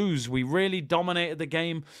don't lose. We really dominated the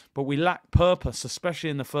game, but we lacked purpose, especially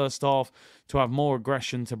in the first half, to have more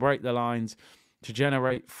aggression, to break the lines, to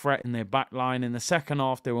generate threat in their back line. In the second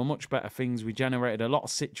half, there were much better things. We generated a lot of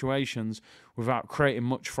situations without creating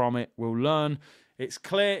much from it. We'll learn. It's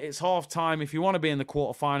clear, it's half-time. If you want to be in the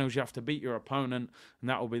quarterfinals, you have to beat your opponent, and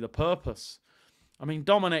that will be the purpose. I mean,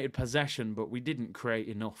 dominated possession, but we didn't create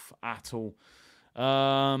enough at all.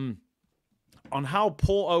 On how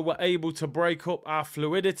Porto were able to break up our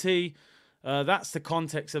fluidity, that's the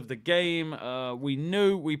context of the game. We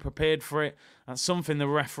knew, we prepared for it. That's something the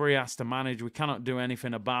referee has to manage. We cannot do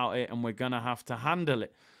anything about it, and we're going to have to handle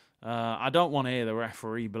it. I don't want to hear the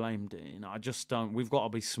referee blamed. You know, I just don't. We've got to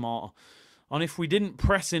be smarter. And if we didn't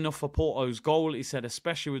press enough for Porto's goal, he said,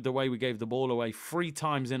 especially with the way we gave the ball away 3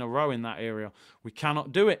 times in a row in that area, we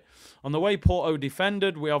cannot do it. On the way Porto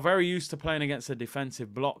defended, we are very used to playing against a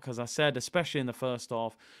defensive block. As I said, especially in the first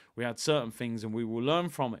half, we had certain things and we will learn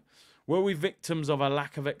from it. Were we victims of a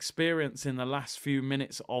lack of experience in the last few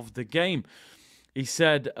minutes of the game? He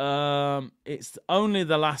said, it's only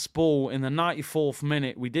the last ball in the 94th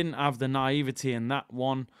minute. We didn't have the naivety in that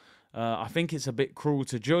one. I think it's a bit cruel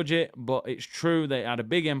to judge it, but it's true. They had a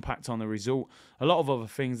big impact on the result. A lot of other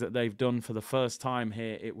things that they've done for the first time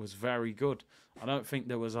here, it was very good. I don't think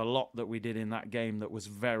there was a lot that we did in that game that was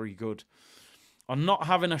very good. On not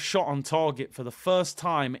having a shot on target for the first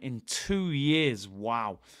time in 2 years.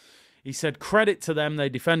 Wow. He said, credit to them. They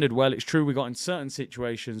defended well. It's true we got in certain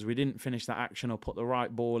situations. We didn't finish that action or put the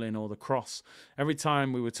right ball in or the cross. Every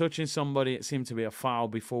time we were touching somebody, it seemed to be a foul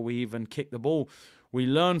before we even kicked the ball. We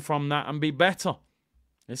learn from that and be better.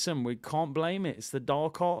 Listen, we can't blame it. It's the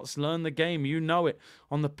dark arts. Learn the game. You know it.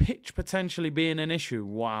 On the pitch potentially being an issue.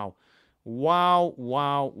 Wow. Wow,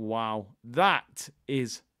 wow, wow. That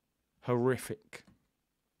is horrific.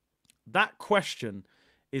 That question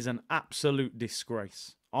is an absolute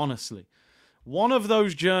disgrace. Honestly. One of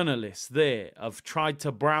those journalists there have tried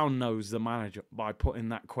to brown nose the manager by putting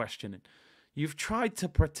that question in. You've tried to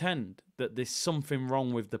pretend that there's something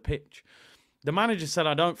wrong with the pitch. The manager said,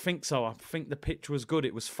 I don't think so. I think the pitch was good.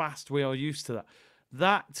 It was fast. We are used to that.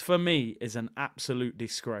 That, for me, is an absolute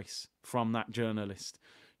disgrace from that journalist.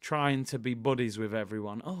 Trying to be buddies with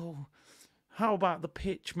everyone. Oh, how about the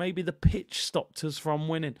pitch? Maybe the pitch stopped us from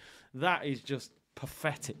winning. That is just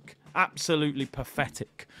pathetic. Absolutely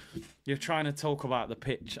pathetic. You're trying to talk about the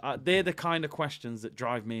pitch. They're the kind of questions that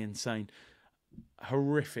drive me insane.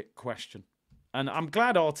 Horrific question. And I'm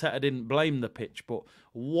glad Arteta didn't blame the pitch, but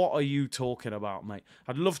what are you talking about, mate?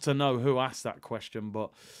 I'd love to know who asked that question,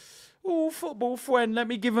 but football friend, let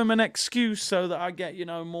me give him an excuse so that I get, you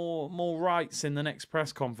know, more rights in the next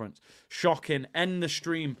press conference. Shocking. End the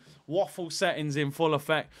stream. Waffle settings in full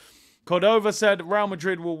effect. Cordova said Real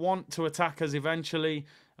Madrid will want to attack us eventually.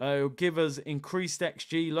 It'll give us increased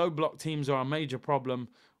XG. Low block teams are a major problem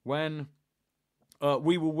when...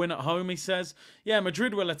 we will win at home, he says. Yeah,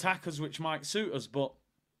 Madrid will attack us, which might suit us, but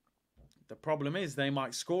the problem is they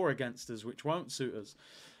might score against us, which won't suit us.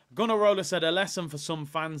 Gunnar Roller said, a lesson for some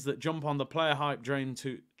fans that jump on the player hype train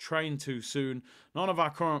too soon. None of our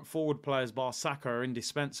current forward players, bar Saka, are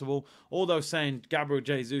indispensable. Although saying Gabriel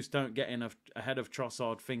Jesus don't get in ahead of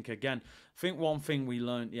Trossard, think again. I think one thing we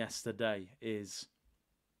learnt yesterday is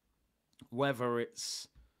whether it's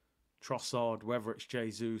Trossard, whether it's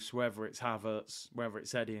Jesus, whether it's Havertz, whether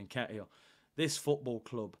it's Eddie Nketiah, this football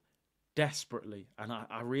club desperately, and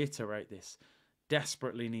I reiterate this,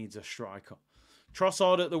 desperately needs a striker.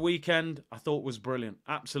 Trossard at the weekend, I thought was brilliant,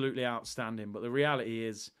 absolutely outstanding. But the reality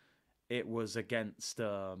is, it was against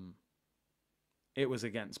Burnley.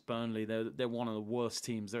 They're one of the worst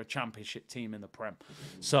teams. They're a championship team in the Prem.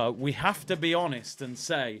 So we have to be honest and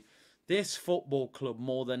say this football club,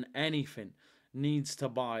 more than anything, needs to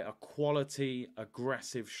buy a quality,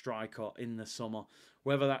 aggressive striker in the summer.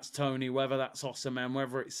 Whether that's Tony, whether that's Osimhen,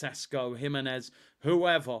 whether it's Sesko, Jimenez,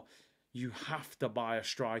 whoever. You have to buy a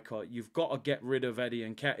striker. You've got to get rid of Eddie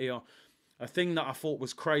Nketiah. A thing that I thought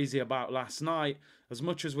was crazy about last night, as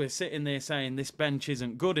much as we're sitting there saying this bench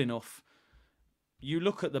isn't good enough, you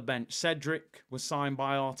look at the bench. Cedric was signed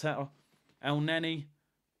by Arteta. El Neni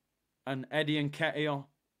and Eddie Nketiah,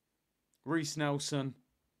 Reece Nelson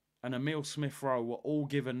and Emile Smith-Rowe were all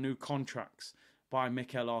given new contracts by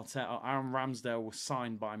Mikel Arteta. Aaron Ramsdale was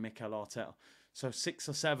signed by Mikel Arteta. So 6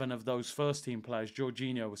 or 7 of those first-team players,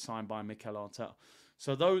 Jorginho was signed by Mikel Arteta.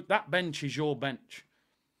 So that bench is your bench.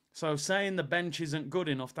 So saying the bench isn't good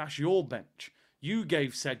enough, that's your bench. You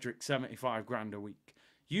gave Cedric 75 grand a week.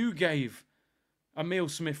 You gave Emile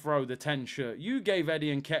Smith-Rowe the 10 shirt. You gave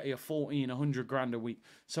Eddie Nketiah 100 grand a week.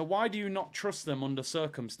 So why do you not trust them under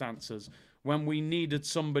circumstances when we needed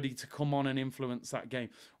somebody to come on and influence that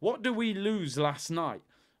game? What do we lose last night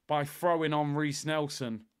by throwing on Reece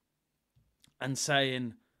Nelson and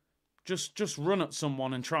saying, just run at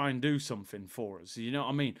someone and try and do something for us? You know what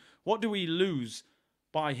I mean? What do we lose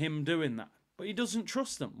by him doing that? But he doesn't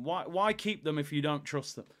trust them. Why keep them if you don't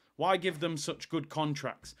trust them? Why give them such good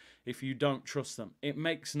contracts if you don't trust them? It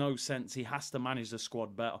makes no sense. He has to manage the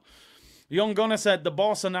squad better. Young Gunner said, the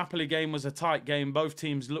Barca-Napoli game was a tight game. Both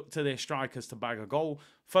teams looked to their strikers to bag a goal.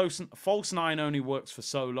 False nine only works for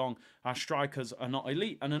so long. Our strikers are not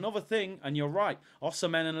elite. And another thing, and you're right,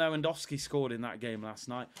 Osimhen and Lewandowski scored in that game last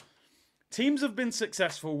night. Teams have been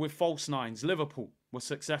successful with false nines. Liverpool were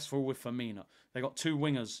successful with Firmino. They got 2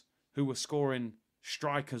 wingers who were scoring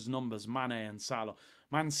strikers' numbers, Mane and Salah.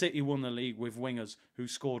 Man City won the league with wingers who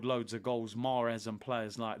scored loads of goals, Mahrez and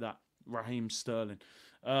players like that, Raheem Sterling.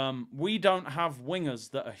 We don't have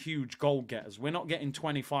wingers that are huge goal getters. We're not getting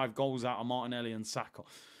 25 goals out of Martinelli and Saka.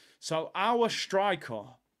 So our striker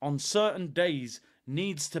on certain days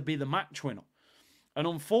needs to be the match winner. And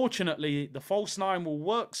unfortunately, the false nine will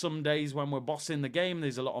work some days when we're bossing the game.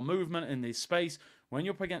 There's a lot of movement in this space. When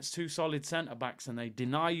you're up against 2 solid centre-backs and they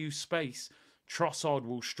deny you space, Trossard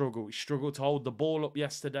will struggle. He struggled to hold the ball up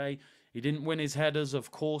yesterday. He didn't win his headers,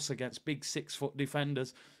 of course, against big 6-foot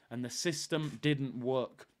defenders. And the system didn't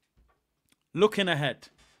work. Looking ahead,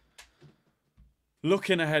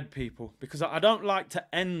 people, because I don't like to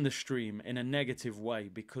end the stream in a negative way,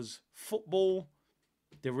 because football,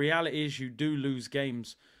 the reality is you do lose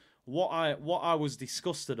games. What I was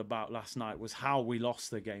disgusted about last night was how we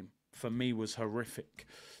lost the game. For me, was horrific.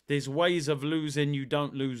 There's ways of losing. You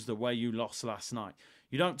don't lose the way you lost last night.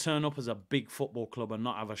 You don't turn up as a big football club and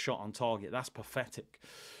not have a shot on target. That's pathetic.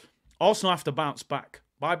 Arsenal have to bounce back.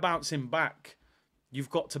 By bouncing back,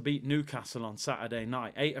 you've got to beat Newcastle on Saturday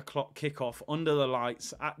night. 8 o'clock kickoff under the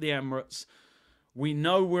lights at the Emirates. We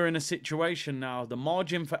know we're in a situation now. The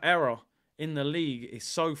margin for error in the league is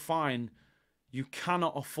so fine. You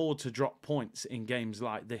cannot afford to drop points in games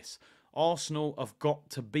like this. Arsenal have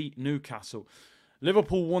got to beat Newcastle.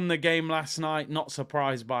 Liverpool won the game last night. Not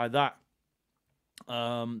surprised by that.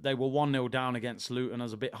 They were 1-0 down against Luton. I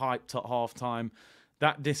was a bit hyped at half-time.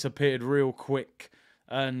 That disappeared real quick.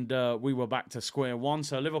 And we were back to square one.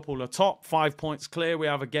 So Liverpool are top, 5 points clear. We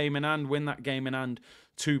have a game in hand. Win that game in hand,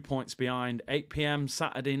 2 points behind. 8 p.m.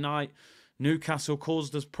 Saturday night. Newcastle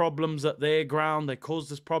caused us problems at their ground. They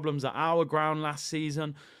caused us problems at our ground last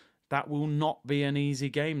season. That will not be an easy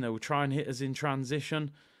game. They will try and hit us in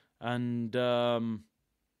transition. And we're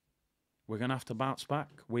going to have to bounce back.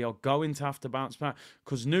 We are going to have to bounce back.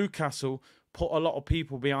 Because Newcastle put a lot of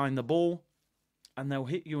people behind the ball. And they'll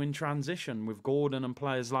hit you in transition with Gordon and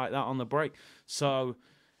players like that on the break. So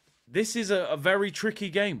this is a very tricky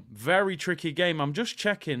game. Very tricky game. I'm just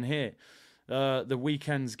checking here the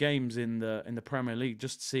weekend's games in the Premier League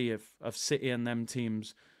just to see if City and them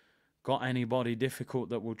teams got anybody difficult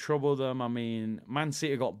that will trouble them. I mean, Man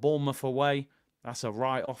City got Bournemouth away. That's a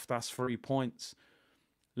write-off. That's 3 points.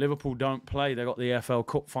 Liverpool don't play. They got the FL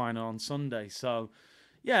Cup final on Sunday. So,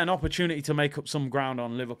 yeah, an opportunity to make up some ground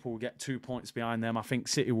on Liverpool, get 2 points behind them. I think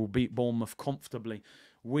City will beat Bournemouth comfortably.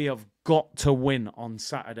 We have got to win on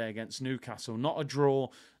Saturday against Newcastle. Not a draw,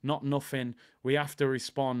 not nothing. We have to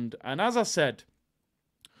respond. And as I said,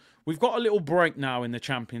 we've got a little break now in the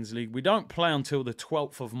Champions League. We don't play until the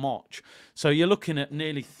 12th of March. So you're looking at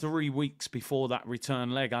nearly 3 weeks before that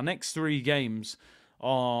return leg. Our next 3 games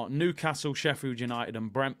are Newcastle, Sheffield United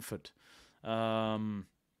and Brentford. That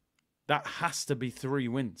has to be 3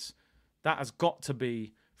 wins. That has got to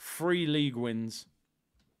be 3 league wins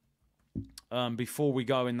before we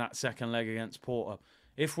go in that second leg against Porto.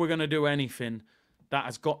 If we're going to do anything, that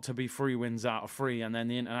has got to be 3 wins out of 3, and then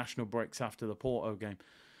the international breaks after the Porto game.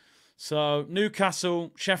 So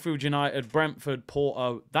Newcastle, Sheffield United, Brentford,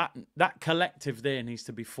 Porto, that collective there needs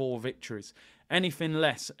to be 4 victories. Anything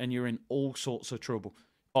less and you're in all sorts of trouble.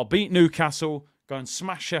 I'll beat Newcastle, go and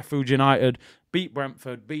smash Sheffield United, beat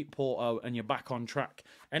Brentford, beat Porto, and you're back on track.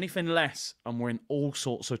 Anything less and we're in all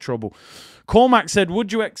sorts of trouble. Cormac said,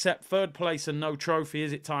 would you accept 3rd place and no trophy?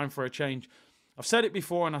 Is it time for a change? I've said it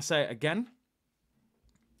before and I say it again.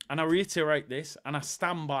 And I reiterate this and I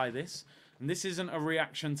stand by this. And this isn't a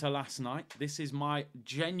reaction to last night. This is my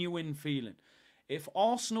genuine feeling. If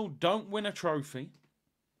Arsenal don't win a trophy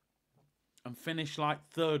and finish like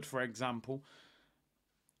 3rd, for example,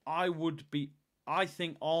 I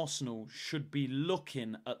think Arsenal should be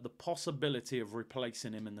looking at the possibility of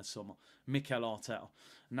replacing him in the summer, Mikel Arteta.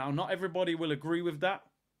 Now, not everybody will agree with that.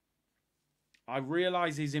 I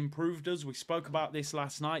realise he's improved us. We spoke about this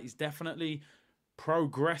last night. He's definitely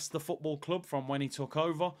progressed the football club from when he took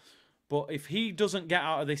over. But if he doesn't get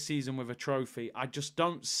out of this season with a trophy, I just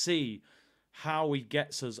don't see how he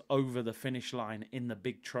gets us over the finish line in the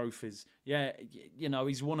big trophies. Yeah, you know,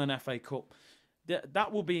 he's won an FA Cup.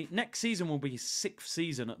 That will be, next season will be his 6th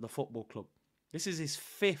season at the football club. This is his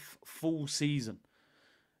 5th full season.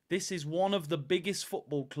 This is one of the biggest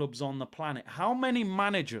football clubs on the planet. How many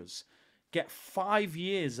managers get 5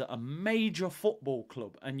 years at a major football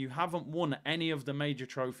club and you haven't won any of the major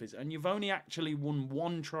trophies, and you've only actually won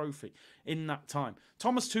 1 trophy in that time?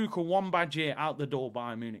 Thomas Tuchel, 1 bad year, out the door,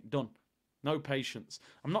 Bayern Munich, done. No patience.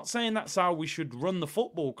 I'm not saying that's how we should run the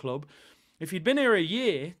football club. If you'd been here a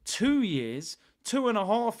year, 2 years,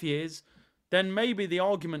 2.5 years, then maybe the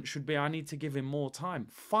argument should be I need to give him more time.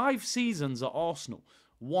 5 seasons at Arsenal,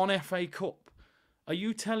 1 FA Cup. Are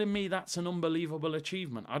you telling me that's an unbelievable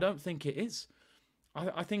achievement? I don't think it is.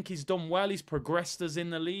 I think he's done well. He's progressed us in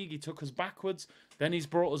the league. He took us backwards. Then he's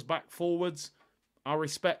brought us back forwards. I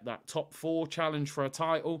respect that. Top 4 challenge for a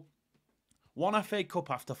title. 1 FA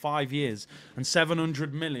Cup after 5 years and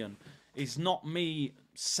 700 million is not me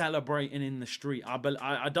celebrating in the street.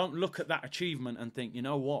 I don't look at that achievement and think, you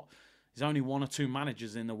know what? There's only 1 or 2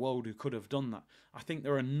 managers in the world who could have done that. I think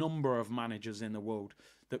there are a number of managers in the world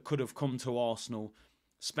that could have come to Arsenal,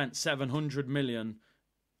 spent 700 million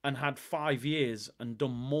and had 5 years and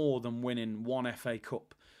done more than winning 1 FA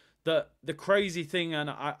Cup. The crazy thing, and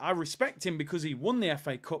I respect him because he won the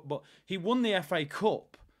FA Cup, but he won the FA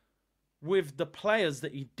Cup with the players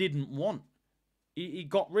that he didn't want. He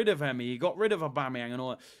got rid of Emi, he got rid of Aubameyang and all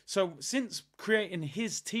that. So since creating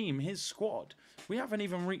his team, his squad, we haven't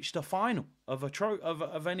even reached a final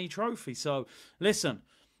of any trophy. So listen,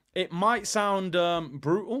 it might sound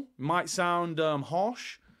brutal, might sound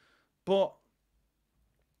harsh, but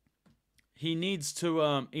he needs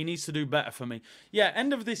to do better for me. Yeah,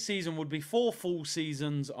 end of this season would be 4 full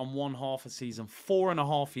seasons and 1 half a season,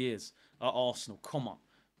 4.5 years at Arsenal. Come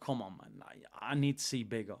on, man. I need to see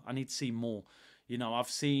bigger. I need to see more. You know, I've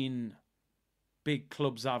seen big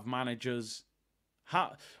clubs have managers.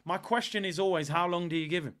 My question is always, how long do you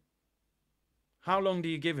give him? How long do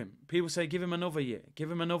you give him? People say, give him another year,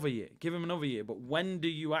 give him another year, give him another year. But when do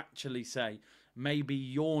you actually say, maybe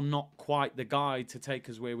you're not quite the guy to take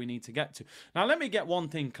us where we need to get to? Now, let me get one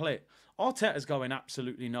thing clear. Arteta's going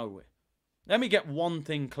absolutely nowhere. Let me get one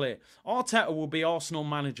thing clear. Arteta will be Arsenal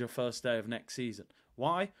manager first day of next season.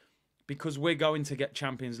 Why? Because we're going to get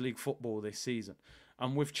Champions League football this season.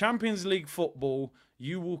 And with Champions League football,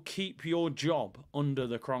 you will keep your job under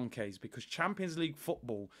the Kroenkes, because Champions League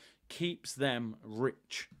football keeps them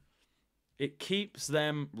rich. It keeps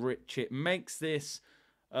them rich. It makes this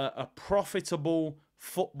a profitable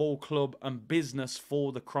football club and business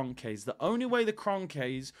for the Kroenkes. The only way the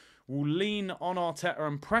Kroenkes will lean on Arteta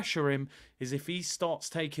and pressure him is if he starts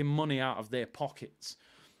taking money out of their pockets.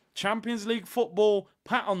 Champions League football,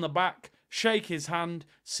 pat on the back, shake his hand,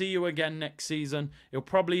 see you again next season. He'll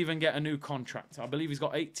probably even get a new contract. I believe he's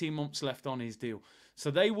got 18 months left on his deal. So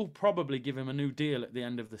they will probably give him a new deal at the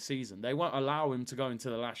end of the season. They won't allow him to go into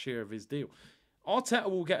the last year of his deal. Arteta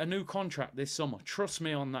will get a new contract this summer. Trust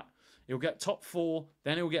me on that. He'll get top 4,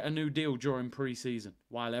 then he'll get a new deal during pre-season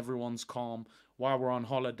while everyone's calm, while we're on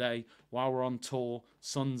holiday, while we're on tour,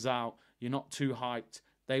 sun's out, you're not too hyped.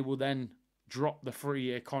 They will then drop the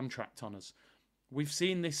 3-year contract on us. We've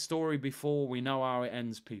seen this story before. We know how it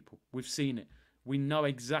ends, people. We've seen it. We know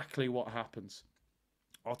exactly what happens.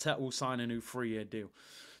 Arteta will sign a new 3-year deal.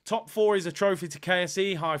 Top 4 is a trophy to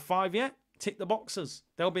KSE. High 5 yet? Tick the boxes.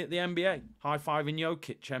 They'll be at the NBA. High 5 in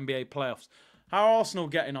Jokic, NBA playoffs. How are Arsenal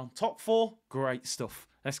getting on? Top 4? Great stuff.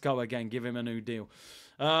 Let's go again. Give him a new deal.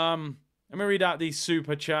 Let me read out these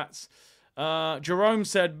super chats. Jerome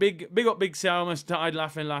said, big up Big C. I almost died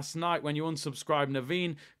laughing last night when you unsubscribed.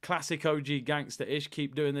 Naveen, classic OG gangster-ish.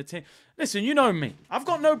 Keep doing the thing. Listen, you know me. I've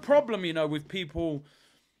got no problem, with people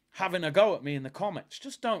having a go at me in the comments.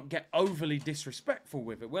 Just don't get overly disrespectful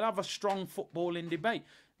with it. We'll have a strong footballing debate.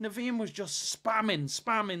 Naveen was just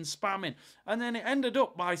spamming. And then it ended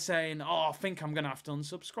up by saying, I think I'm going to have to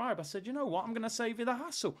unsubscribe. I said, you know what? I'm going to save you the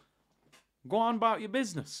hassle. Go on about your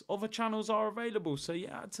business. Other channels are available. So you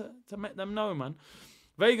had to make them know, man.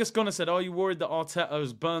 Vegas Gunner said, are you worried that Arteta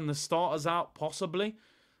has burned the starters out? Possibly.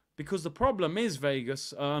 Because the problem is,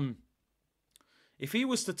 Vegas, if he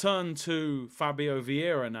was to turn to Fabio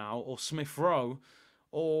Vieira now, or Smith Rowe,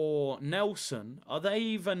 or Nelson, are they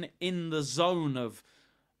even in the zone of...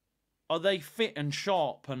 Are they fit and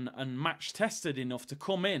sharp and match tested enough to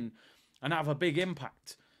come in and have a big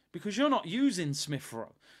impact? Because you're not using Smith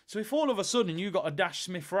Rowe. So if all of a sudden you got to dash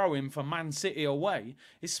Smith Rowe in for Man City away,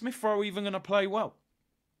 is Smith Rowe even going to play well?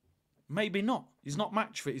 Maybe not. He's not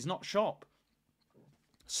match fit. He's not sharp.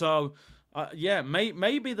 So,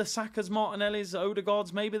 maybe the Sakas, Martinellis,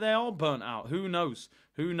 Odegaards, maybe they are burnt out. Who knows?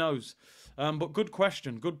 But good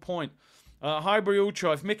question. Good point. Highbury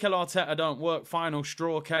Ultra, if Mikel Arteta don't work, final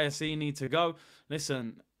straw, KSE need to go.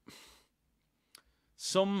 Listen,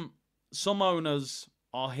 some owners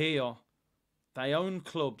are here. They own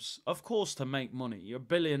clubs, of course, to make money. You're a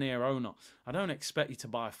billionaire owner. I don't expect you to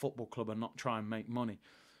buy a football club and not try and make money.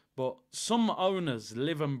 But some owners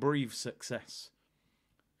live and breathe success.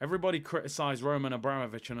 Everybody criticised Roman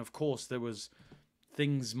Abramovich, and of course there was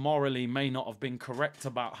things morally may not have been correct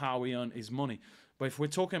about how he earned his money. But if we're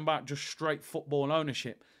talking about just straight football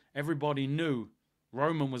ownership, everybody knew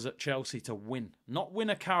Roman was at Chelsea to win. Not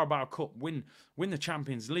win a Carabao Cup, win the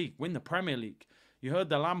Champions League, win the Premier League. You heard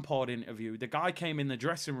the Lampard interview. The guy came in the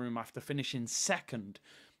dressing room after finishing second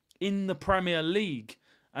in the Premier League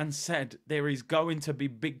and said there is going to be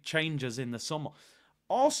big changes in the summer.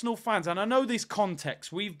 Arsenal fans, and I know this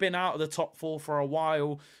context, we've been out of the top 4 for a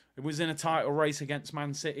while. It was in a title race against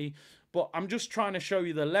Man City. But I'm just trying to show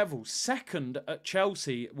you the level. Second at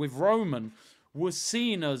Chelsea with Roman was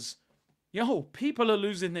seen as, people are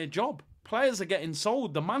losing their job. Players are getting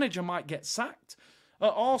sold. The manager might get sacked.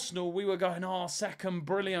 At Arsenal, we were going, second,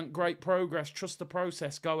 brilliant, great progress, trust the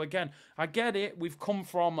process, go again. I get it. We've come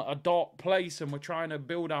from a dark place and we're trying to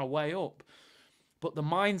build our way up. But the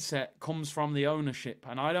mindset comes from the ownership.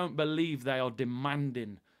 And I don't believe they are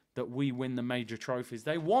demanding that we win the major trophies.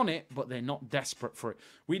 They want it, but they're not desperate for it.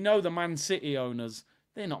 We know the Man City owners,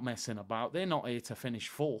 they're not messing about. They're not here to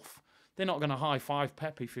finish 4th. They're not going to high-five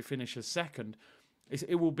Pep if he finishes 2nd.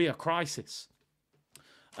 It will be a crisis.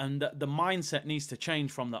 And the mindset needs to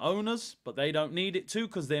change from the owners, but they don't need it to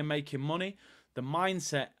because they're making money. The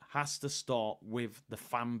mindset has to start with the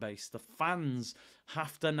fan base. The fans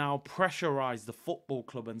have to now pressurize the football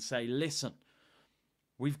club and say, listen,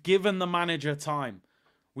 we've given the manager time.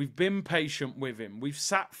 We've been patient with him. We've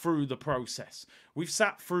sat through the process. We've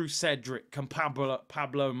sat through Cedric and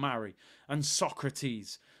Pablo Mari and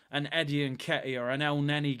Socrates and Eddie and Nketiah and El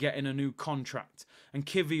Neni getting a new contract and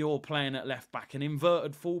Kivior playing at left back and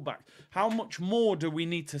inverted fullback. How much more do we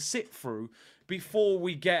need to sit through before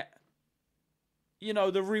we get,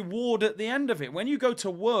 the reward at the end of it? When you go to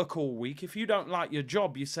work all week, if you don't like your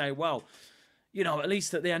job, you say, well, at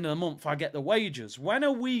least at the end of the month I get the wages. When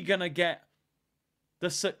are we going to get the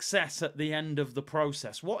success at the end of the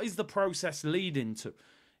process? What is the process leading to?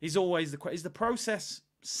 Is always the question. Is the process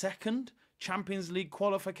second? Champions League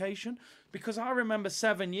qualification? Because I remember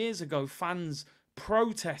 7 years ago fans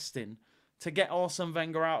protesting to get Arsene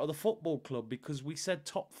Wenger out of the football club because we said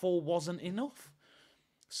top 4 wasn't enough.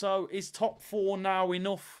 So is top 4 now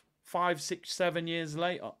enough 5, 6, 7 years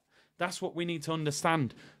later? That's what we need to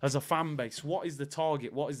understand as a fan base. What is the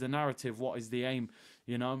target? What is the narrative? What is the aim?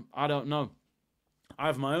 I don't know. I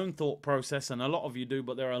have my own thought process, and a lot of you do,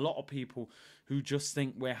 but there are a lot of people who just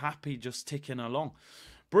think we're happy just ticking along.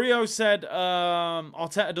 Brio said,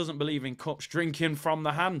 Arteta doesn't believe in cups, drinking from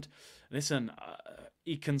the hand. Listen,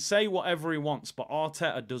 he can say whatever he wants, but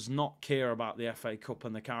Arteta does not care about the FA Cup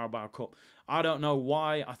and the Carabao Cup. I don't know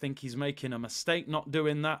why. I think he's making a mistake not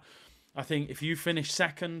doing that. I think if you finish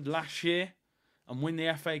second last year and win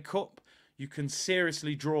the FA Cup, you can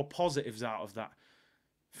seriously draw positives out of that.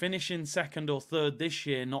 Finishing second or third this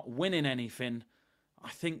year, not winning anything, I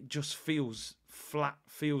think just feels flat,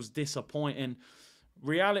 feels disappointing.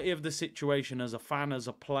 Reality of the situation as a fan, as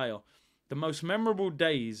a player, the most memorable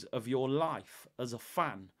days of your life as a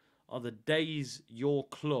fan are the days your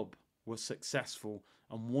club was successful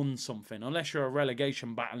and won something. Unless you're a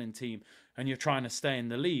relegation battling team and you're trying to stay in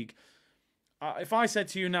the league. If I said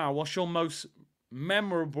to you now, what's your most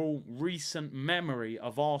memorable recent memory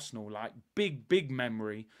of Arsenal, like big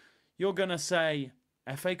memory, you're going to say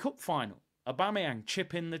FA Cup final. Aubameyang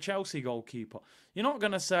chipping the Chelsea goalkeeper. You're not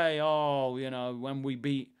going to say, oh, you know, when we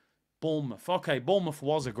beat Bournemouth. Okay, Bournemouth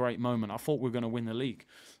was a great moment. I thought we were going to win the league.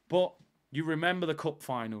 But you remember the cup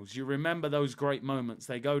finals. You remember those great moments.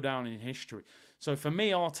 They go down in history. So for me,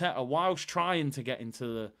 Arteta, whilst trying to get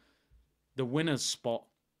into the winner's spot,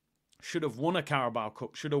 should have won a Carabao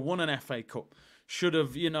Cup, should have won an FA Cup, should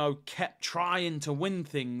have, you know, kept trying to win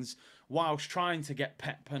things whilst trying to get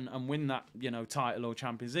Pep and win that, you know, title or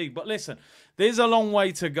Champions League. But listen, there's a long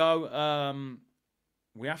way to go.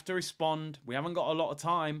 We have to respond. We haven't got a lot of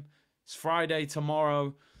time. It's Friday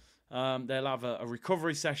tomorrow. They'll have a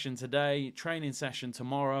recovery session today, training session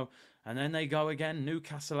tomorrow, and then they go again.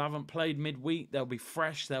 Newcastle haven't played midweek. They'll be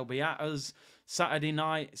fresh. They'll be at us Saturday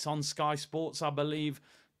night. It's on Sky Sports, I believe.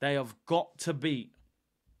 They have got to beat.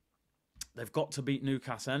 They've got to beat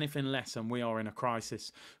Newcastle. Anything less and we are in a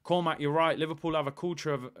crisis. Cormac, you're right. Liverpool have a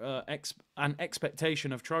culture of an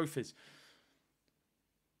expectation of trophies.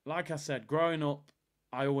 Like I said, growing up,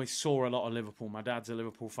 I always saw a lot of Liverpool. My dad's a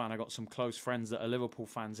Liverpool fan. I got some close friends that are Liverpool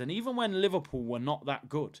fans. And even when Liverpool were not that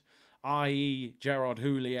good, i.e. Gerard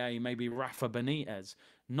Houllier, maybe Rafa Benitez,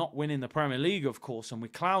 not winning the Premier League, of course, and we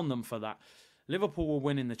clown them for that, Liverpool were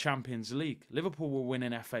winning the Champions League. Liverpool were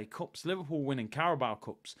winning FA Cups. Liverpool were winning Carabao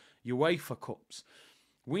Cups, UEFA Cups.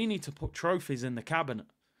 We need to put trophies in the cabinet.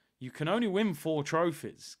 You can only win 4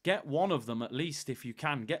 trophies. Get one of them at least if you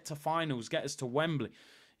can. Get to finals. Get us to Wembley.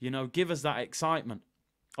 You know, give us that excitement.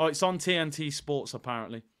 Oh, it's on TNT Sports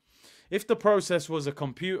apparently. If the process was a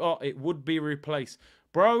computer, it would be replaced.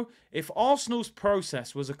 Bro, if Arsenal's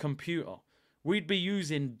process was a computer, we'd be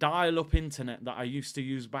using dial-up internet that I used to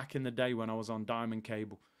use back in the day when I was on Diamond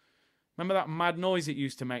Cable. Remember that mad noise it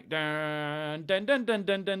used to make? Dun, dun, dun, dun,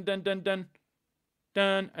 dun, dun, dun, dun, dun,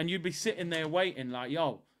 dun. And you'd be sitting there waiting like,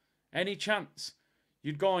 yo, any chance?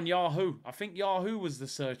 You'd go on Yahoo. I think Yahoo was the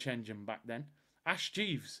search engine back then. Ash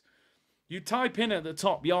Jeeves. You'd type in at the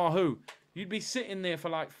top Yahoo. You'd be sitting there for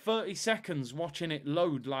like 30 seconds watching it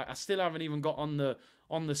load. Like I still haven't even got on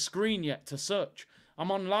the screen yet to search. I'm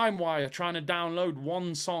on LimeWire trying to download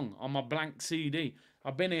one song on my blank CD.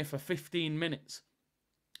 I've been here for 15 minutes.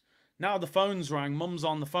 Now the phone's rang, mum's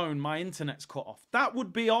on the phone, my internet's cut off. That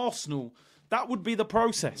would be Arsenal. That would be the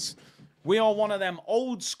process. We are one of them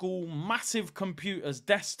old school, massive computers,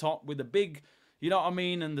 desktop with a big, you know what I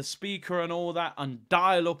mean, and the speaker and all that, and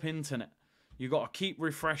dial-up internet. You got to keep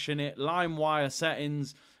refreshing it, LimeWire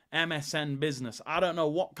settings, MSN business. I don't know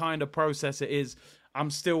what kind of process it is.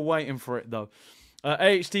 I'm still waiting for it though.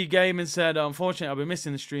 AHD Gaming said, unfortunately, I've been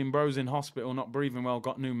missing the stream. Bro's in hospital, not breathing well,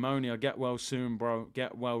 got pneumonia. Get well soon, bro.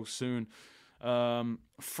 Get well soon. 3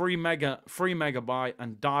 megabyte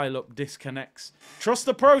and dial-up disconnects. Trust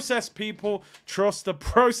the process, people. Trust the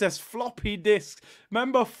process. Floppy disks.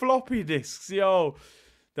 Remember floppy disks? Yo.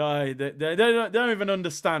 They don't even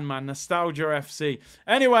understand, man. Nostalgia FC.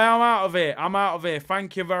 Anyway, I'm out of here. I'm out of here.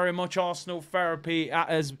 Thank you very much, Arsenal Therapy.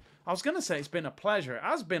 I was going to say it's been a pleasure. It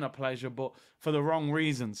has been a pleasure, but for the wrong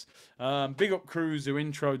reasons. Big up Cruz who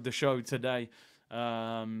introed the show today.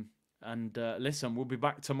 Listen, we'll be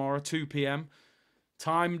back tomorrow, 2 p.m.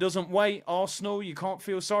 Time doesn't wait, Arsenal. You can't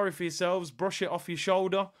feel sorry for yourselves. Brush it off your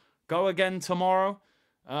shoulder. Go again tomorrow.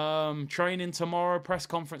 Training tomorrow. Press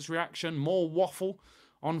conference reaction. More waffle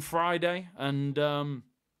on Friday. And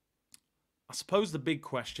I suppose the big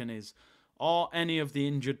question is, are any of the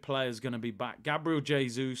injured players going to be back? Gabriel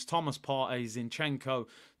Jesus, Thomas Partey, Zinchenko,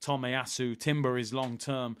 Tomiyasu, Timber is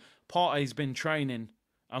long-term. Partey's been training,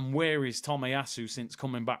 and where is Tomiyasu since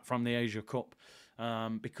coming back from the Asia Cup?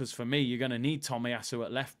 Because for me, you're going to need Tomiyasu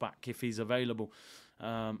at left-back if he's available,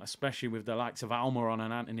 especially with the likes of Almiron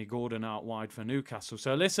and Anthony Gordon out wide for Newcastle.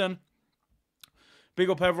 So listen, Big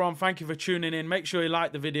up everyone. Thank you for tuning in. Make sure you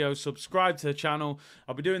like the video, subscribe to the channel.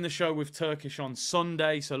 I'll be doing the show with Turkish on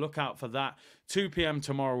Sunday, so look out for that. 2 p.m.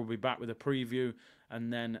 tomorrow, we'll be back with a preview.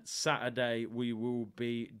 And then Saturday, we will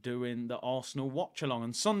be doing the Arsenal watch-along.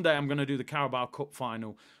 And Sunday, I'm going to do the Carabao Cup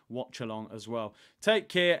final watch-along as well. Take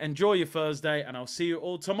care. Enjoy your Thursday. And I'll see you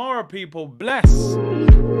all tomorrow, people. Bless.